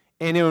 8.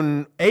 And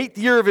in 8th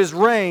year of his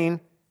reign,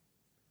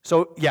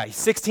 so yeah, he's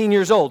 16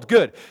 years old.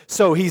 Good.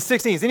 So he's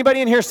 16. Is anybody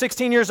in here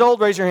 16 years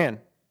old? Raise your hand.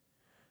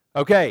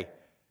 Okay.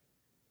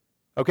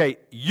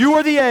 You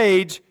are the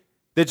age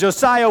that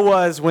Josiah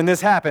was when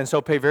this happened,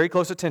 so pay very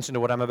close attention to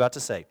what I'm about to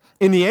say.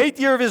 In the 8th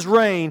year of his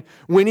reign,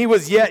 when he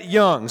was yet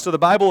young, so the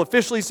Bible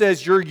officially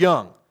says you're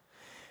young,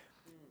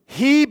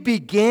 he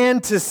began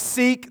to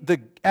seek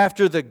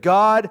after the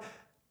God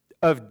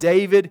of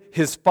David,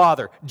 his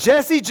father.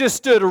 Jesse just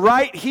stood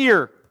right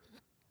here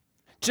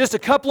just a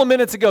couple of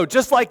minutes ago,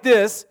 just like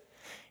this,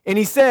 and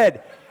he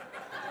said,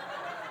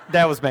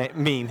 that was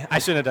mean. I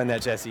shouldn't have done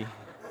that, Jesse.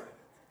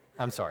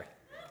 I'm sorry.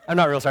 I'm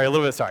not real sorry, a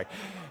little bit sorry.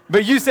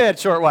 But you said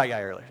short white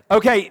guy earlier.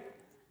 Okay,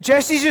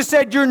 Jesse just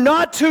said, you're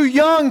not too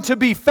young to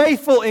be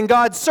faithful in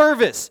God's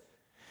service.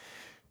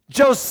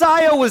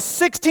 Josiah was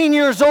 16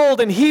 years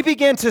old, and he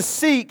began to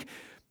seek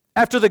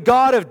after the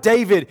God of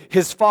David,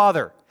 his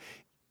father.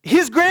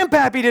 His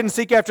grandpappy didn't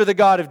seek after the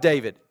God of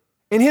David,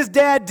 and his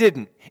dad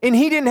didn't, and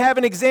he didn't have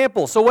an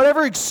example. So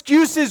whatever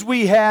excuses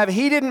we have,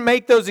 he didn't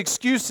make those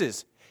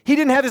excuses. He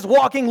didn't have his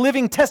walking,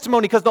 living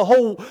testimony because the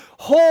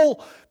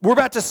whole, we're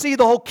about to see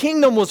the whole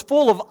kingdom was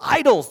full of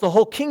idols. The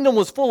whole kingdom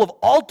was full of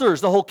altars.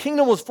 The whole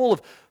kingdom was full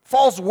of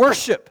false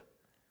worship.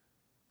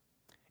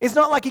 It's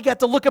not like he got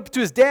to look up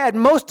to his dad.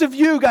 Most of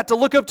you got to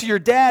look up to your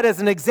dad as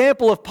an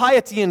example of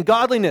piety and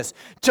godliness.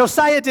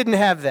 Josiah didn't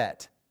have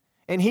that,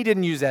 and he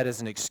didn't use that as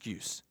an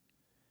excuse.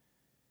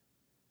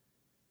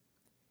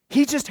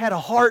 He just had a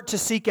heart to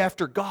seek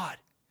after God.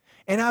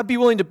 And I'd be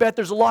willing to bet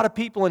there's a lot of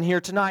people in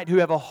here tonight who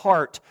have a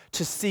heart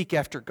to seek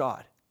after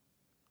God.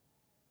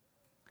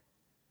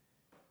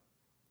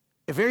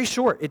 Very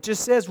short. It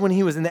just says when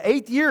he was in the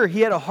 8th year,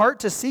 he had a heart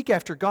to seek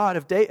after God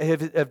of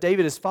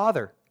David his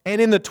father.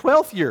 And in the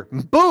 12th year,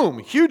 boom,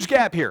 huge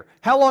gap here.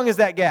 How long is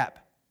that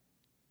gap?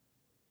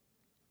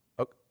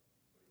 Oh,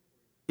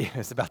 yeah,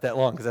 it's about that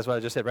long because that's what I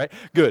just said, right?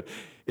 Good.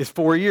 It's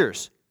 4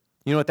 years.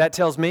 You know what that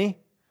tells me?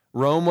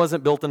 Rome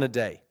wasn't built in a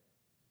day.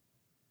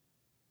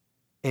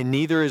 And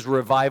neither is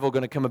revival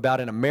going to come about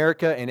in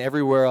America and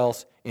everywhere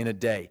else in a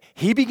day.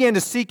 He began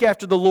to seek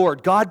after the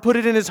Lord. God put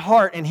it in his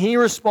heart, and he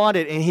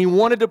responded, and he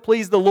wanted to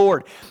please the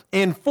Lord.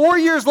 And 4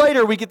 years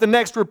later, we get the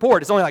next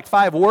report. It's only like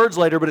 5 words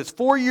later, but it's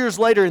 4 years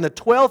later. In the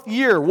 12th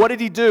year, what did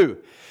he do?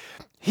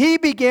 He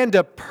began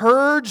to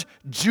purge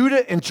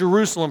Judah and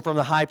Jerusalem from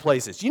the high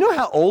places. You know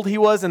how old he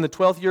was in the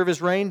 12th year of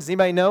his reign? Does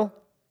anybody know?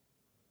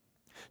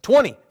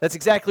 20. That's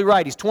exactly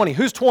right. He's 20.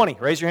 Who's 20?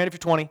 Raise your hand if you're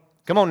 20.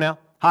 Come on now.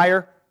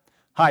 Higher.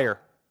 Higher.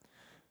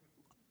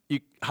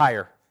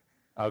 Higher.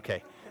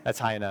 Okay, that's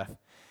high enough.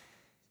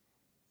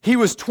 He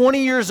was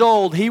 20 years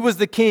old. He was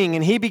the king,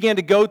 and he began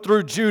to go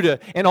through Judah,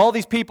 and all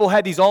these people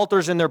had these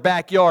altars in their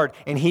backyard,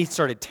 and he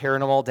started tearing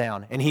them all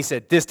down. And he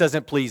said, this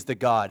doesn't please the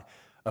God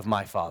of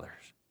my fathers.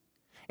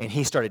 And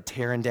he started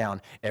tearing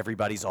down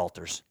everybody's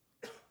altars.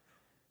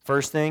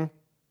 First thing,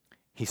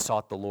 he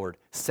sought the Lord.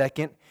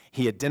 Second,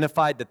 he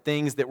identified the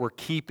things that were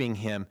keeping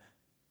him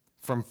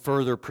from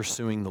further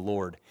pursuing the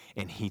Lord,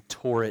 and he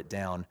tore it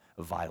down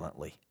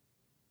violently.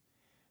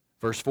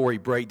 Verse 4, he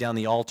broke down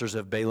the altars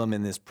of Balaam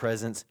in his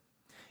presence,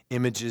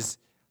 images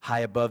high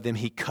above them.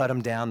 He cut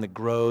them down, the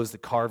groves, the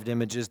carved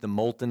images, the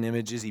molten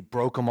images. He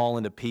broke them all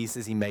into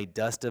pieces. He made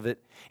dust of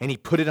it, and he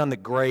put it on the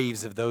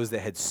graves of those that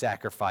had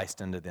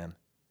sacrificed unto them.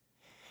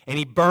 And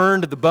he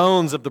burned the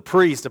bones of the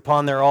priests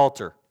upon their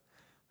altar.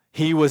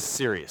 He was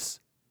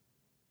serious.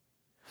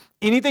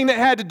 Anything that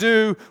had to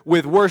do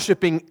with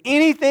worshiping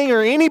anything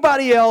or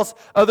anybody else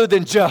other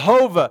than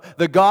Jehovah,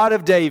 the God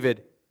of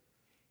David,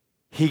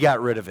 he got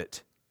rid of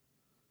it.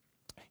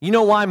 You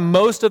know why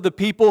most of the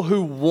people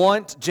who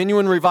want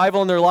genuine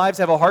revival in their lives,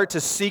 have a heart to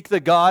seek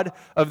the God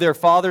of their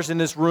fathers in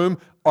this room,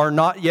 are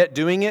not yet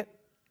doing it?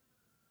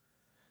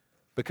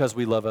 Because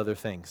we love other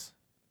things.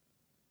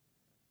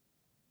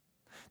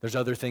 There's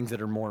other things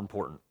that are more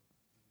important.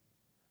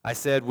 I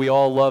said we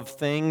all love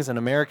things, and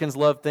Americans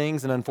love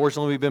things, and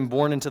unfortunately we've been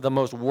born into the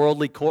most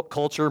worldly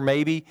culture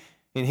maybe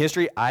in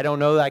history. I don't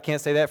know. I can't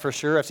say that for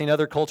sure. I've seen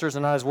other cultures that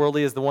are not as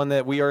worldly as the one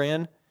that we are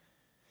in.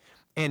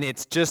 And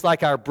it's just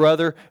like our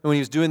brother, when he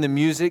was doing the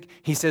music,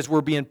 he says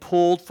we're being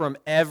pulled from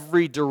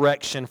every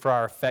direction for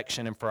our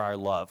affection and for our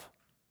love.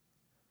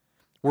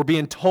 We're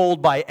being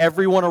told by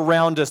everyone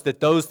around us that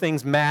those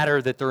things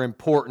matter, that they're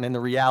important, and the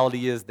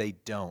reality is they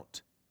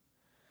don't.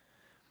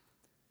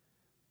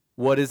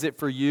 What is it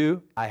for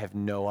you? I have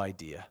no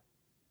idea.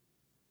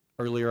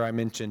 Earlier I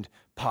mentioned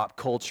pop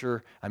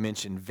culture. I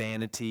mentioned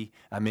vanity.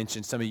 I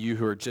mentioned some of you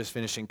who are just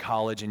finishing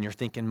college and you're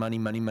thinking money,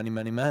 money, money,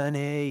 money,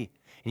 money.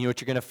 And you know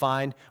what you're going to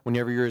find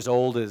whenever you're as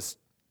old as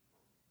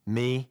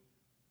me?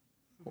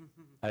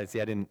 I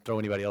didn't throw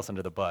anybody else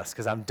under the bus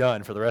because I'm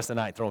done for the rest of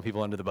the night throwing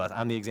people under the bus.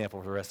 I'm the example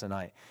for the rest of the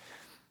night.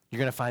 You're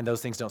going to find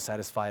those things don't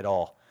satisfy at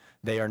all.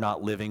 They are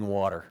not living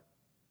water.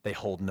 They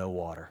hold no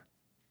water.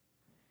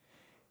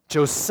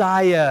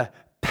 Josiah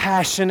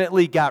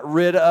passionately got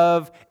rid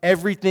of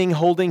everything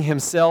holding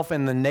himself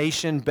and the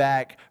nation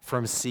back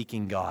from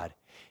seeking God.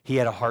 He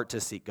had a heart to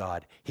seek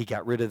God. He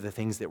got rid of the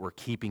things that were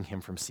keeping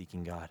him from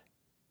seeking God.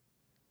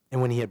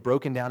 And when he had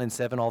broken down in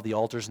 7 all the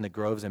altars and the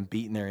groves and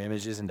beaten their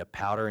images into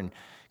powder and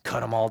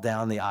cut them all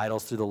down, the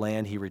idols through the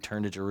land, he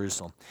returned to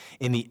Jerusalem.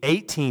 In the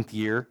 18th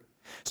year,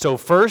 so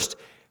first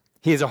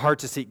He has a heart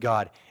to seek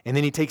God. And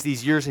then he takes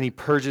these years and he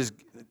purges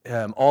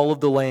all of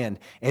the land.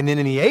 And then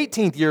in the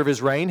 18th year of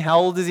his reign, how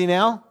old is he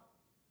now?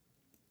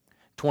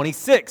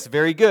 26.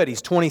 Very good.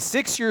 He's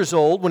 26 years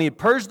old. When he had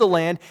purged the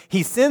land,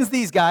 he sends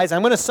these guys.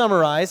 I'm going to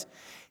summarize.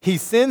 He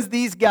sends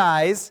these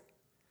guys,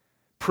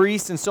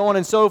 priests and so on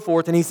and so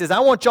forth, and he says, I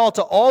want y'all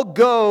to all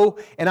go,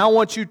 and I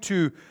want you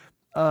to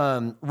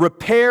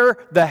repair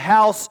the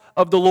house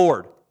of the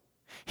Lord.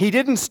 He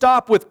didn't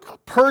stop with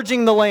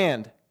purging the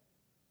land.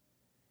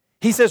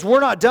 He says, we're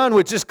not done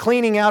with just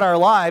cleaning out our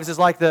lives. It's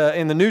like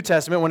in the New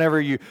Testament,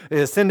 whenever you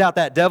send out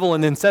that devil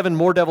and then 7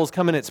 more devils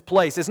come in its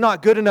place. It's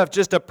not good enough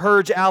just to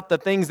purge out the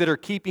things that are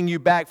keeping you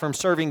back from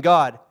serving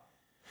God.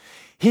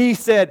 He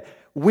said,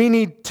 we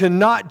need to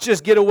not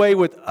just get away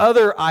with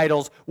other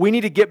idols. We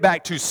need to get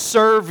back to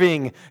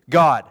serving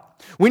God.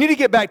 We need to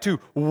get back to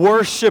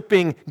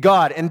worshiping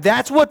God. And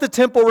that's what the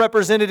temple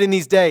represented in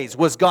these days,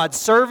 was God's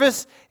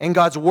service and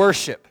God's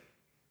worship.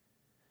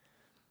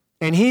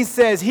 And he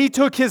says he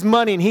took his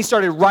money and he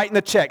started writing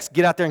the checks.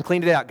 Get out there and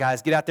clean it out,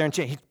 guys. Get out there and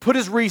change. He put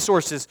his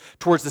resources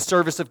towards the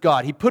service of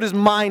God. He put his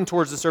mind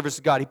towards the service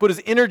of God. He put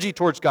his energy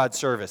towards God's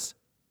service.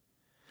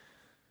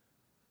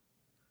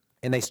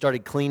 And they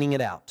started cleaning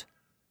it out.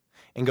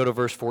 And go to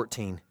verse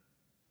 14.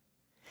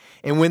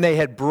 And when they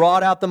had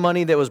brought out the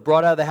money that was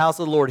brought out of the house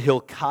of the Lord,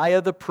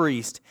 Hilkiah the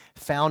priest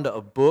found a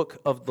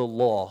book of the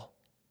law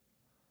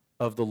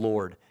of the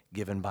Lord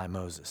given by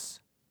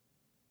Moses.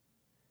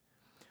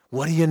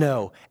 What do you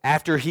know?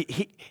 After he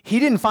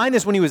didn't find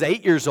this when he was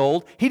 8 years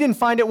old. He didn't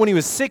find it when he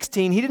was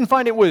 16. He didn't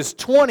find it when he was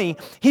 20.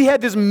 He had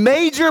this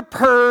major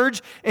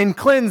purge and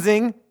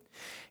cleansing.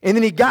 And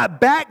then he got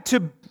back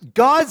to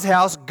God's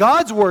house,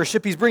 God's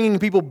worship. He's bringing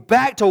people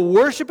back to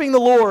worshiping the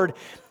Lord.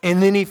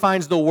 And then he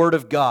finds the Word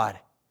of God.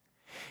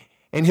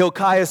 And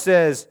Hilkiah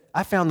says,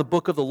 I found the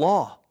book of the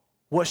law.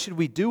 What should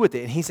we do with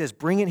it? And he says,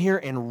 bring it here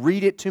and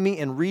read it to me,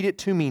 and read it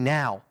to me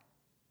now.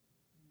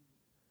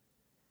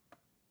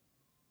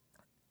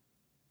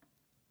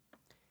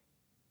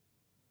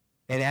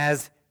 And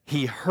as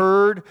he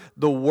heard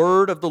the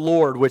word of the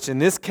Lord, which in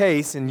this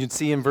case, and you'd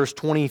see in verse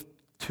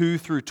 22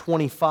 through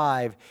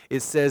 25,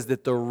 it says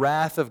that the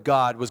wrath of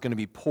God was going to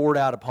be poured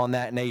out upon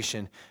that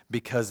nation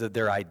because of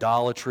their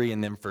idolatry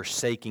and them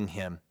forsaking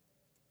him.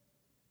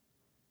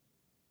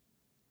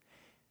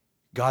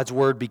 God's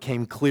word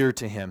became clear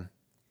to him.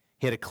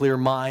 He had a clear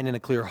mind and a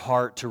clear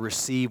heart to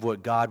receive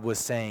what God was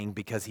saying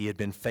because he had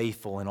been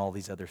faithful in all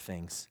these other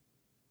things.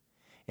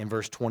 In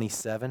verse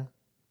 27,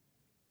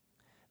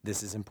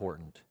 this is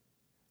important.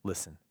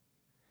 Listen.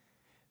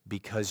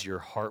 Because your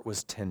heart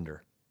was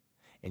tender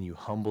and you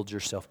humbled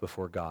yourself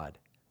before God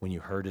when you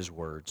heard his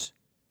words,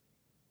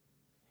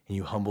 and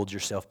you humbled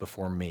yourself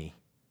before me,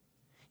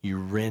 you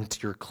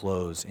rent your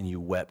clothes and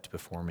you wept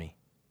before me.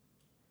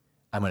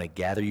 I'm going to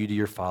gather you to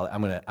your father.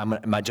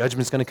 My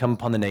judgment's going to come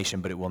upon the nation,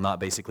 but it will not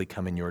basically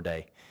come in your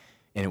day,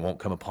 and it won't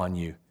come upon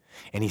you.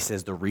 And he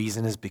says the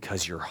reason is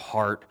because your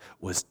heart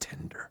was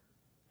tender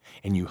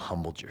and you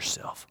humbled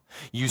yourself.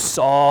 You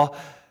saw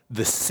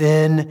the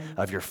sin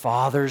of your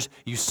fathers.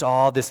 You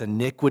saw this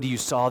iniquity. You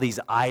saw these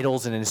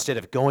idols, and instead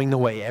of going the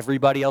way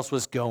everybody else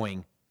was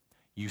going,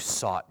 you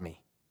sought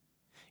me.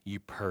 You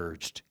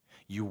purged.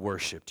 You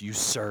worshiped. You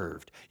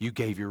served. You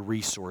gave your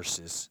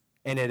resources.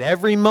 And at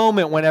every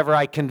moment, whenever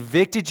I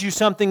convicted you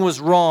something was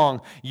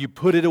wrong, you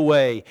put it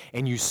away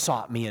and you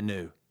sought me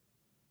anew.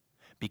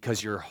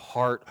 Because your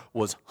heart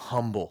was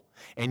humble.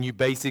 And you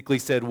basically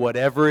said,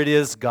 whatever it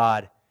is,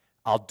 God,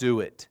 I'll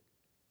do it.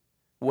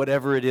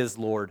 Whatever it is,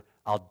 Lord,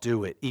 I'll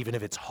do it, even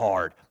if it's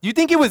hard. Do you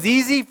think it was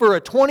easy for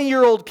a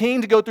 20-year-old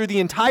king to go through the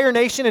entire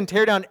nation and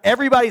tear down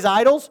everybody's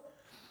idols?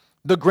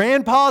 The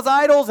grandpa's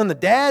idols and the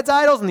dad's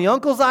idols and the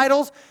uncle's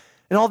idols?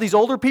 And all these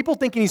older people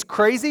thinking he's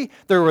crazy.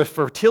 There were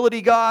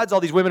fertility gods. All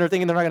these women are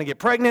thinking they're not going to get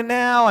pregnant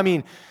now. I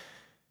mean,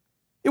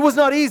 it was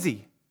not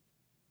easy.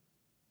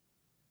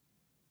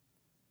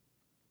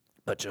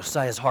 But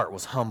Josiah's heart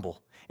was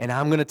humble. And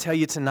I'm going to tell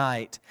you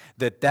tonight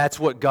that that's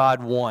what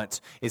God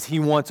wants, is he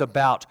wants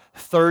about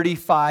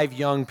 35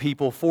 young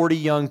people, 40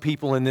 young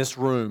people in this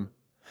room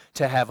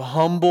to have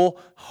humble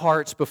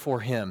hearts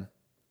before him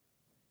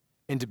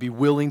and to be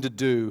willing to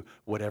do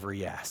whatever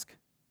he asks.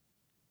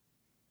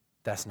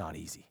 That's not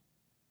easy.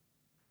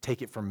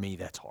 Take it from me,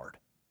 that's hard.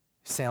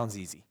 Sounds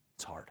easy,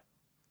 it's hard.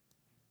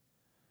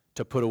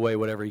 To put away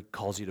whatever he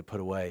calls you to put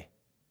away.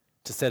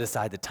 To set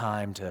aside the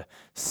time to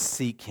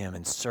seek him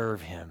and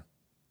serve him.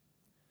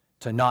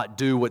 To not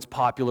do what's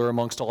popular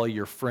amongst all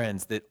your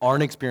friends that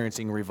aren't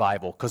experiencing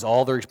revival because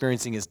all they're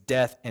experiencing is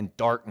death and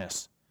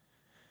darkness.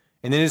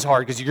 And then it's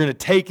hard because you're going to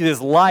take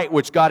this light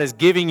which God is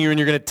giving you and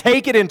you're going to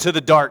take it into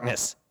the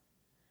darkness.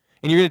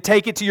 And you're going to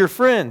take it to your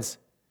friends.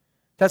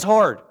 That's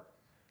hard.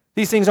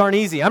 These things aren't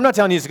easy. I'm not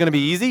telling you it's going to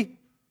be easy.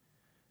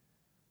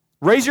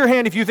 Raise your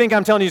hand if you think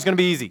I'm telling you it's going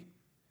to be easy.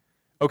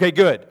 Okay,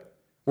 good.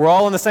 We're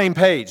all on the same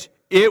page.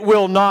 It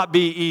will not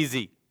be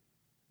easy.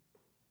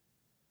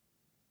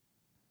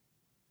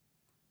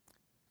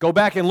 Go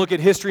back and look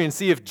at history and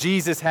see if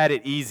Jesus had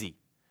it easy.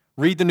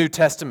 Read the New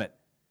Testament.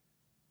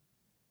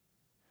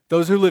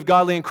 Those who live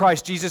godly in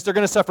Christ Jesus, they're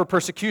going to suffer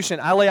persecution.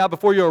 I lay out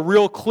before you a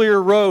real clear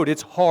road.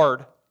 It's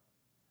hard,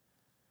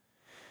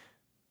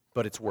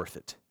 but it's worth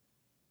it.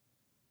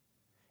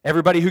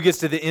 Everybody who gets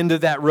to the end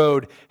of that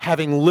road,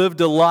 having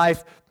lived a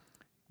life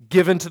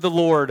given to the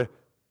Lord,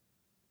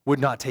 would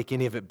not take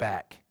any of it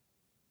back.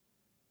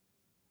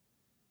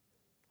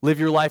 Live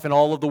your life in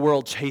all of the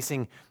world,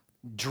 chasing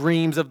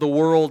dreams of the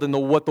world and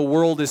what the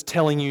world is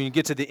telling you. You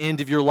get to the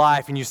end of your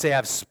life and you say,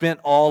 I've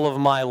spent all of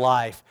my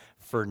life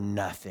for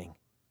nothing.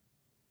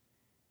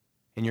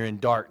 And you're in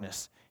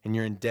darkness and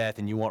you're in death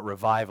and you want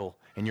revival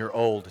and you're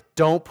old.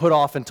 Don't put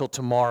off until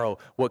tomorrow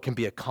what can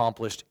be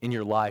accomplished in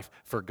your life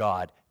for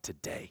God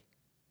today.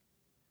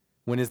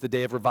 When is the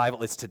day of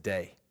revival? It's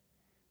today.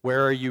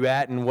 Where are you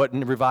at and what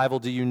revival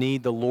do you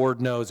need? The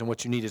Lord knows, and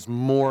what you need is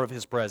more of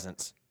His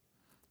presence,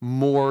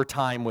 more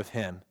time with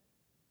Him.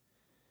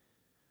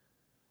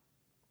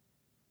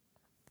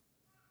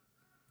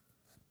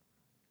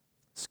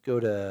 Let's go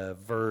to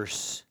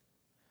verse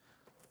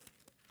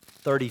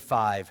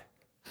 35.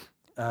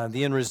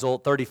 The end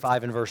result,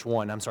 35 and verse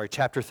 1. I'm sorry,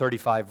 chapter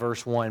 35,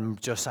 verse 1.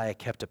 Josiah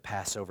kept a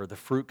Passover. The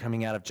fruit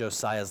coming out of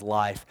Josiah's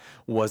life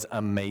was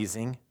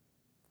amazing.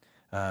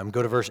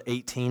 Go to verse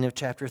 18 of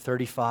chapter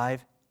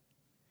 35.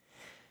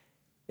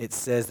 It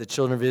says the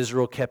children of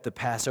Israel kept the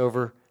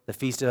Passover, the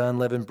feast of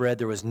unleavened bread.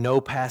 There was no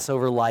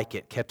Passover like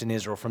it kept in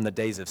Israel from the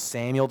days of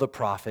Samuel the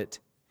prophet.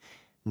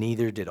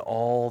 Neither did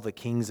all the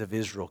kings of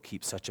Israel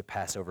keep such a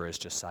Passover as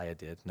Josiah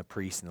did, and the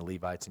priests and the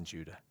Levites in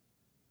Judah.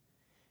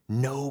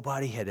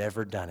 Nobody had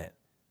ever done it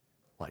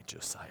like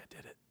Josiah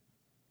did it.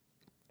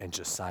 And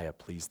Josiah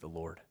pleased the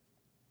Lord.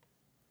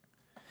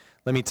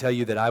 Let me tell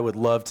you that I would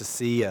love to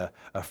see a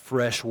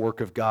fresh work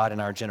of God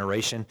in our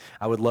generation.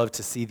 I would love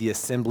to see the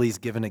assemblies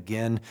given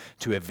again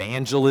to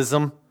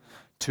evangelism,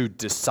 to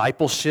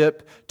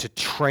discipleship, to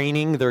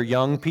training their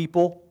young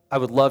people. I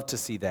would love to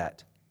see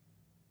that.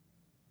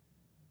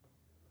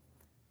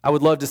 I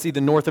would love to see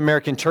the North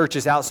American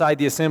churches outside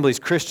the assemblies,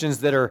 Christians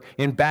that are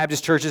in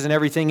Baptist churches and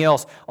everything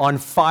else, on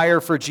fire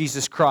for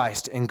Jesus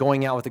Christ and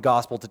going out with the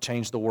gospel to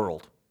change the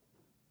world.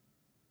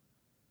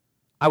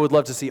 I would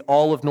love to see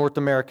all of North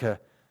America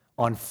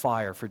on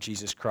fire for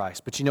Jesus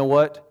Christ. But you know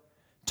what?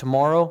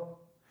 Tomorrow,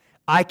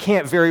 I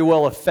can't very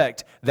well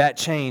affect that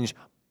change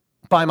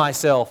by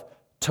myself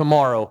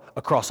tomorrow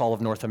across all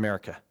of North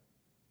America.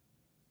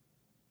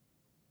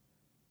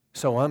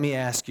 So let me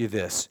ask you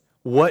this.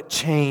 What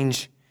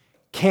change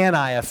can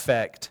I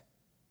affect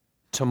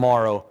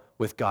tomorrow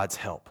with God's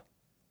help?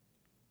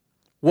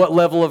 What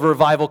level of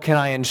revival can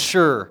I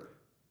ensure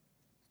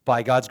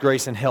by God's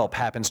grace and help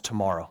happens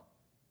tomorrow?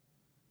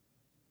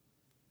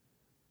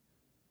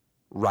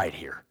 Right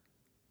here.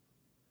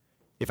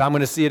 If I'm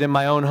going to see it in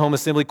my own home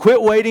assembly, quit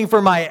waiting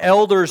for my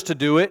elders to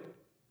do it.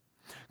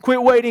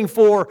 Quit waiting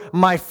for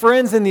my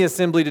friends in the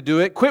assembly to do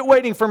it. Quit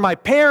waiting for my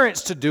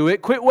parents to do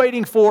it. Quit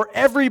waiting for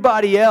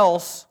everybody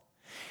else.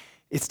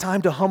 It's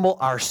time to humble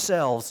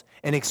ourselves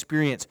and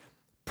experience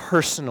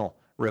personal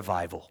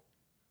revival.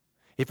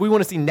 If we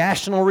want to see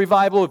national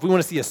revival, if we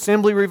want to see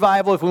assembly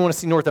revival, if we want to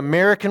see North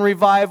American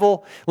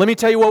revival, let me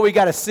tell you what we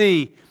got to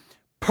see: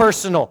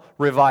 personal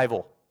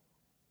revival.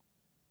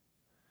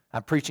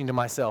 I'm preaching to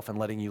myself and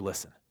letting you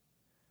listen.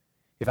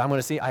 If I'm going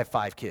to see, I have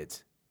 5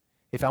 kids.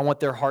 If I want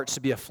their hearts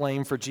to be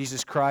aflame for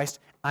Jesus Christ,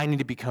 I need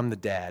to become the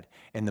dad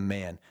and the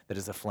man that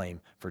is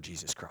aflame for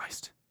Jesus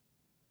Christ.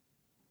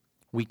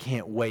 We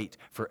can't wait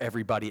for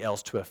everybody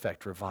else to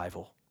affect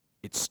revival.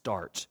 It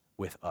starts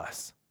with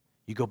us.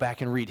 You go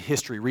back and read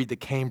history, read the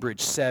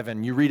Cambridge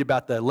 7, you read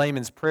about the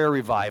Layman's Prayer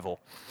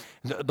revival.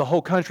 The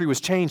whole country was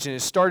changed, and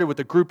it started with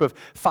a group of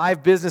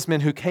 5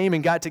 businessmen who came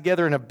and got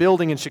together in a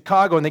building in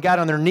Chicago, and they got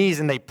on their knees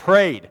and they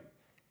prayed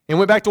and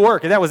went back to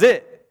work, and that was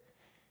it.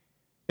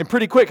 And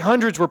pretty quick,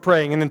 hundreds were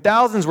praying, and then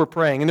thousands were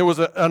praying, and there was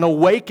an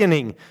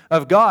awakening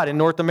of God in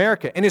North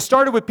America. And it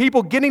started with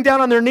people getting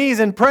down on their knees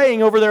and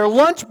praying over their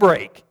lunch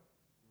break.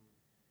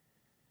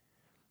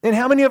 And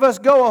how many of us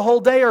go a whole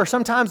day or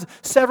sometimes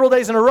several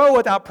days in a row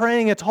without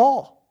praying at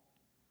all?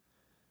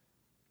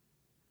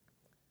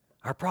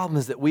 Our problem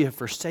is that we have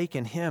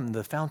forsaken Him,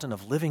 the fountain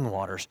of living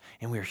waters,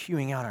 and we are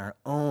hewing out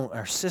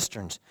our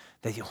cisterns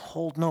that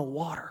hold no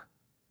water.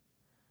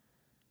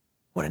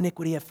 What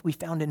iniquity have we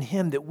found in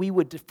Him that we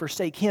would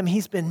forsake Him?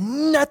 He's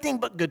been nothing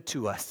but good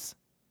to us.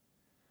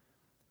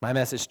 My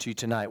message to you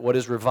tonight: what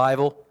is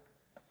revival?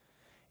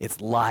 It's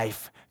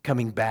life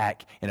coming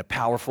back in a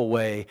powerful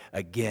way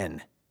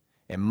again.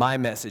 And my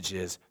message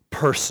is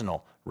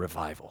personal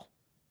revival.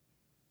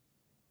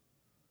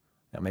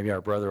 Now, maybe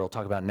our brother will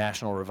talk about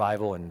national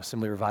revival and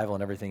assembly revival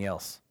and everything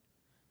else.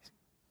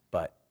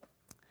 But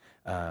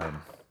I'm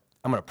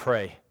going to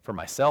pray for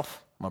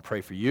myself. I'm going to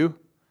pray for you.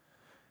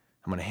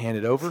 I'm going to hand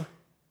it over.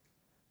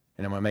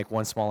 And I'm going to make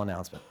one small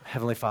announcement.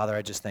 Heavenly Father,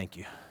 I just thank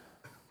you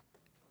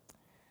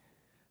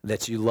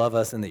that you love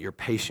us and that you're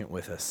patient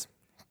with us.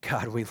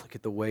 God, we look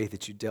at the way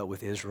that you dealt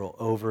with Israel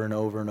over and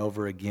over and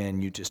over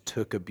again. You just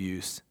took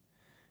abuse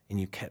and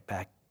you kept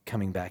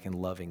coming back and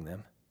loving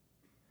them.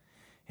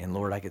 And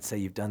Lord, I could say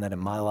you've done that in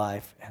my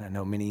life, and I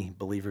know many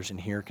believers in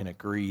here can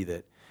agree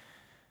that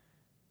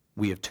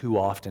we have too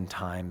often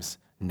times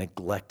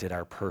neglected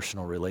our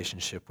personal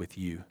relationship with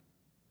you.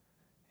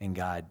 And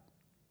God,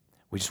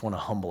 we just want to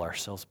humble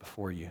ourselves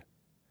before you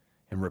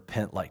and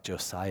repent like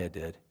Josiah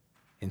did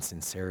in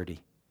sincerity.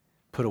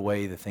 Put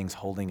away the things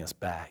holding us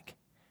back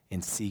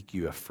and seek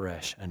you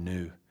afresh,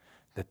 anew,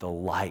 that the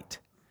light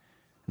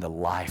and the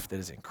life that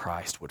is in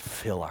Christ would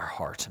fill our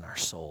hearts and our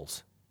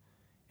souls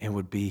and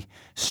would be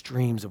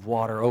streams of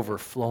water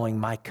overflowing.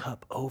 My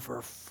cup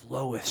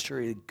overfloweth.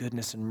 Surely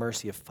goodness and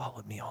mercy have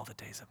followed me all the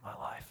days of my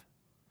life.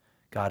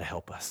 God,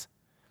 help us.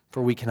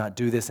 For we cannot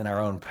do this in our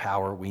own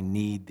power. We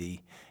need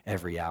thee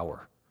every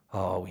hour.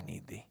 Oh, we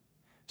need thee.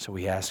 So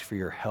we ask for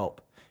your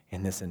help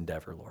in this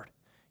endeavor, Lord.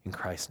 In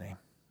Christ's name,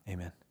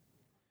 amen.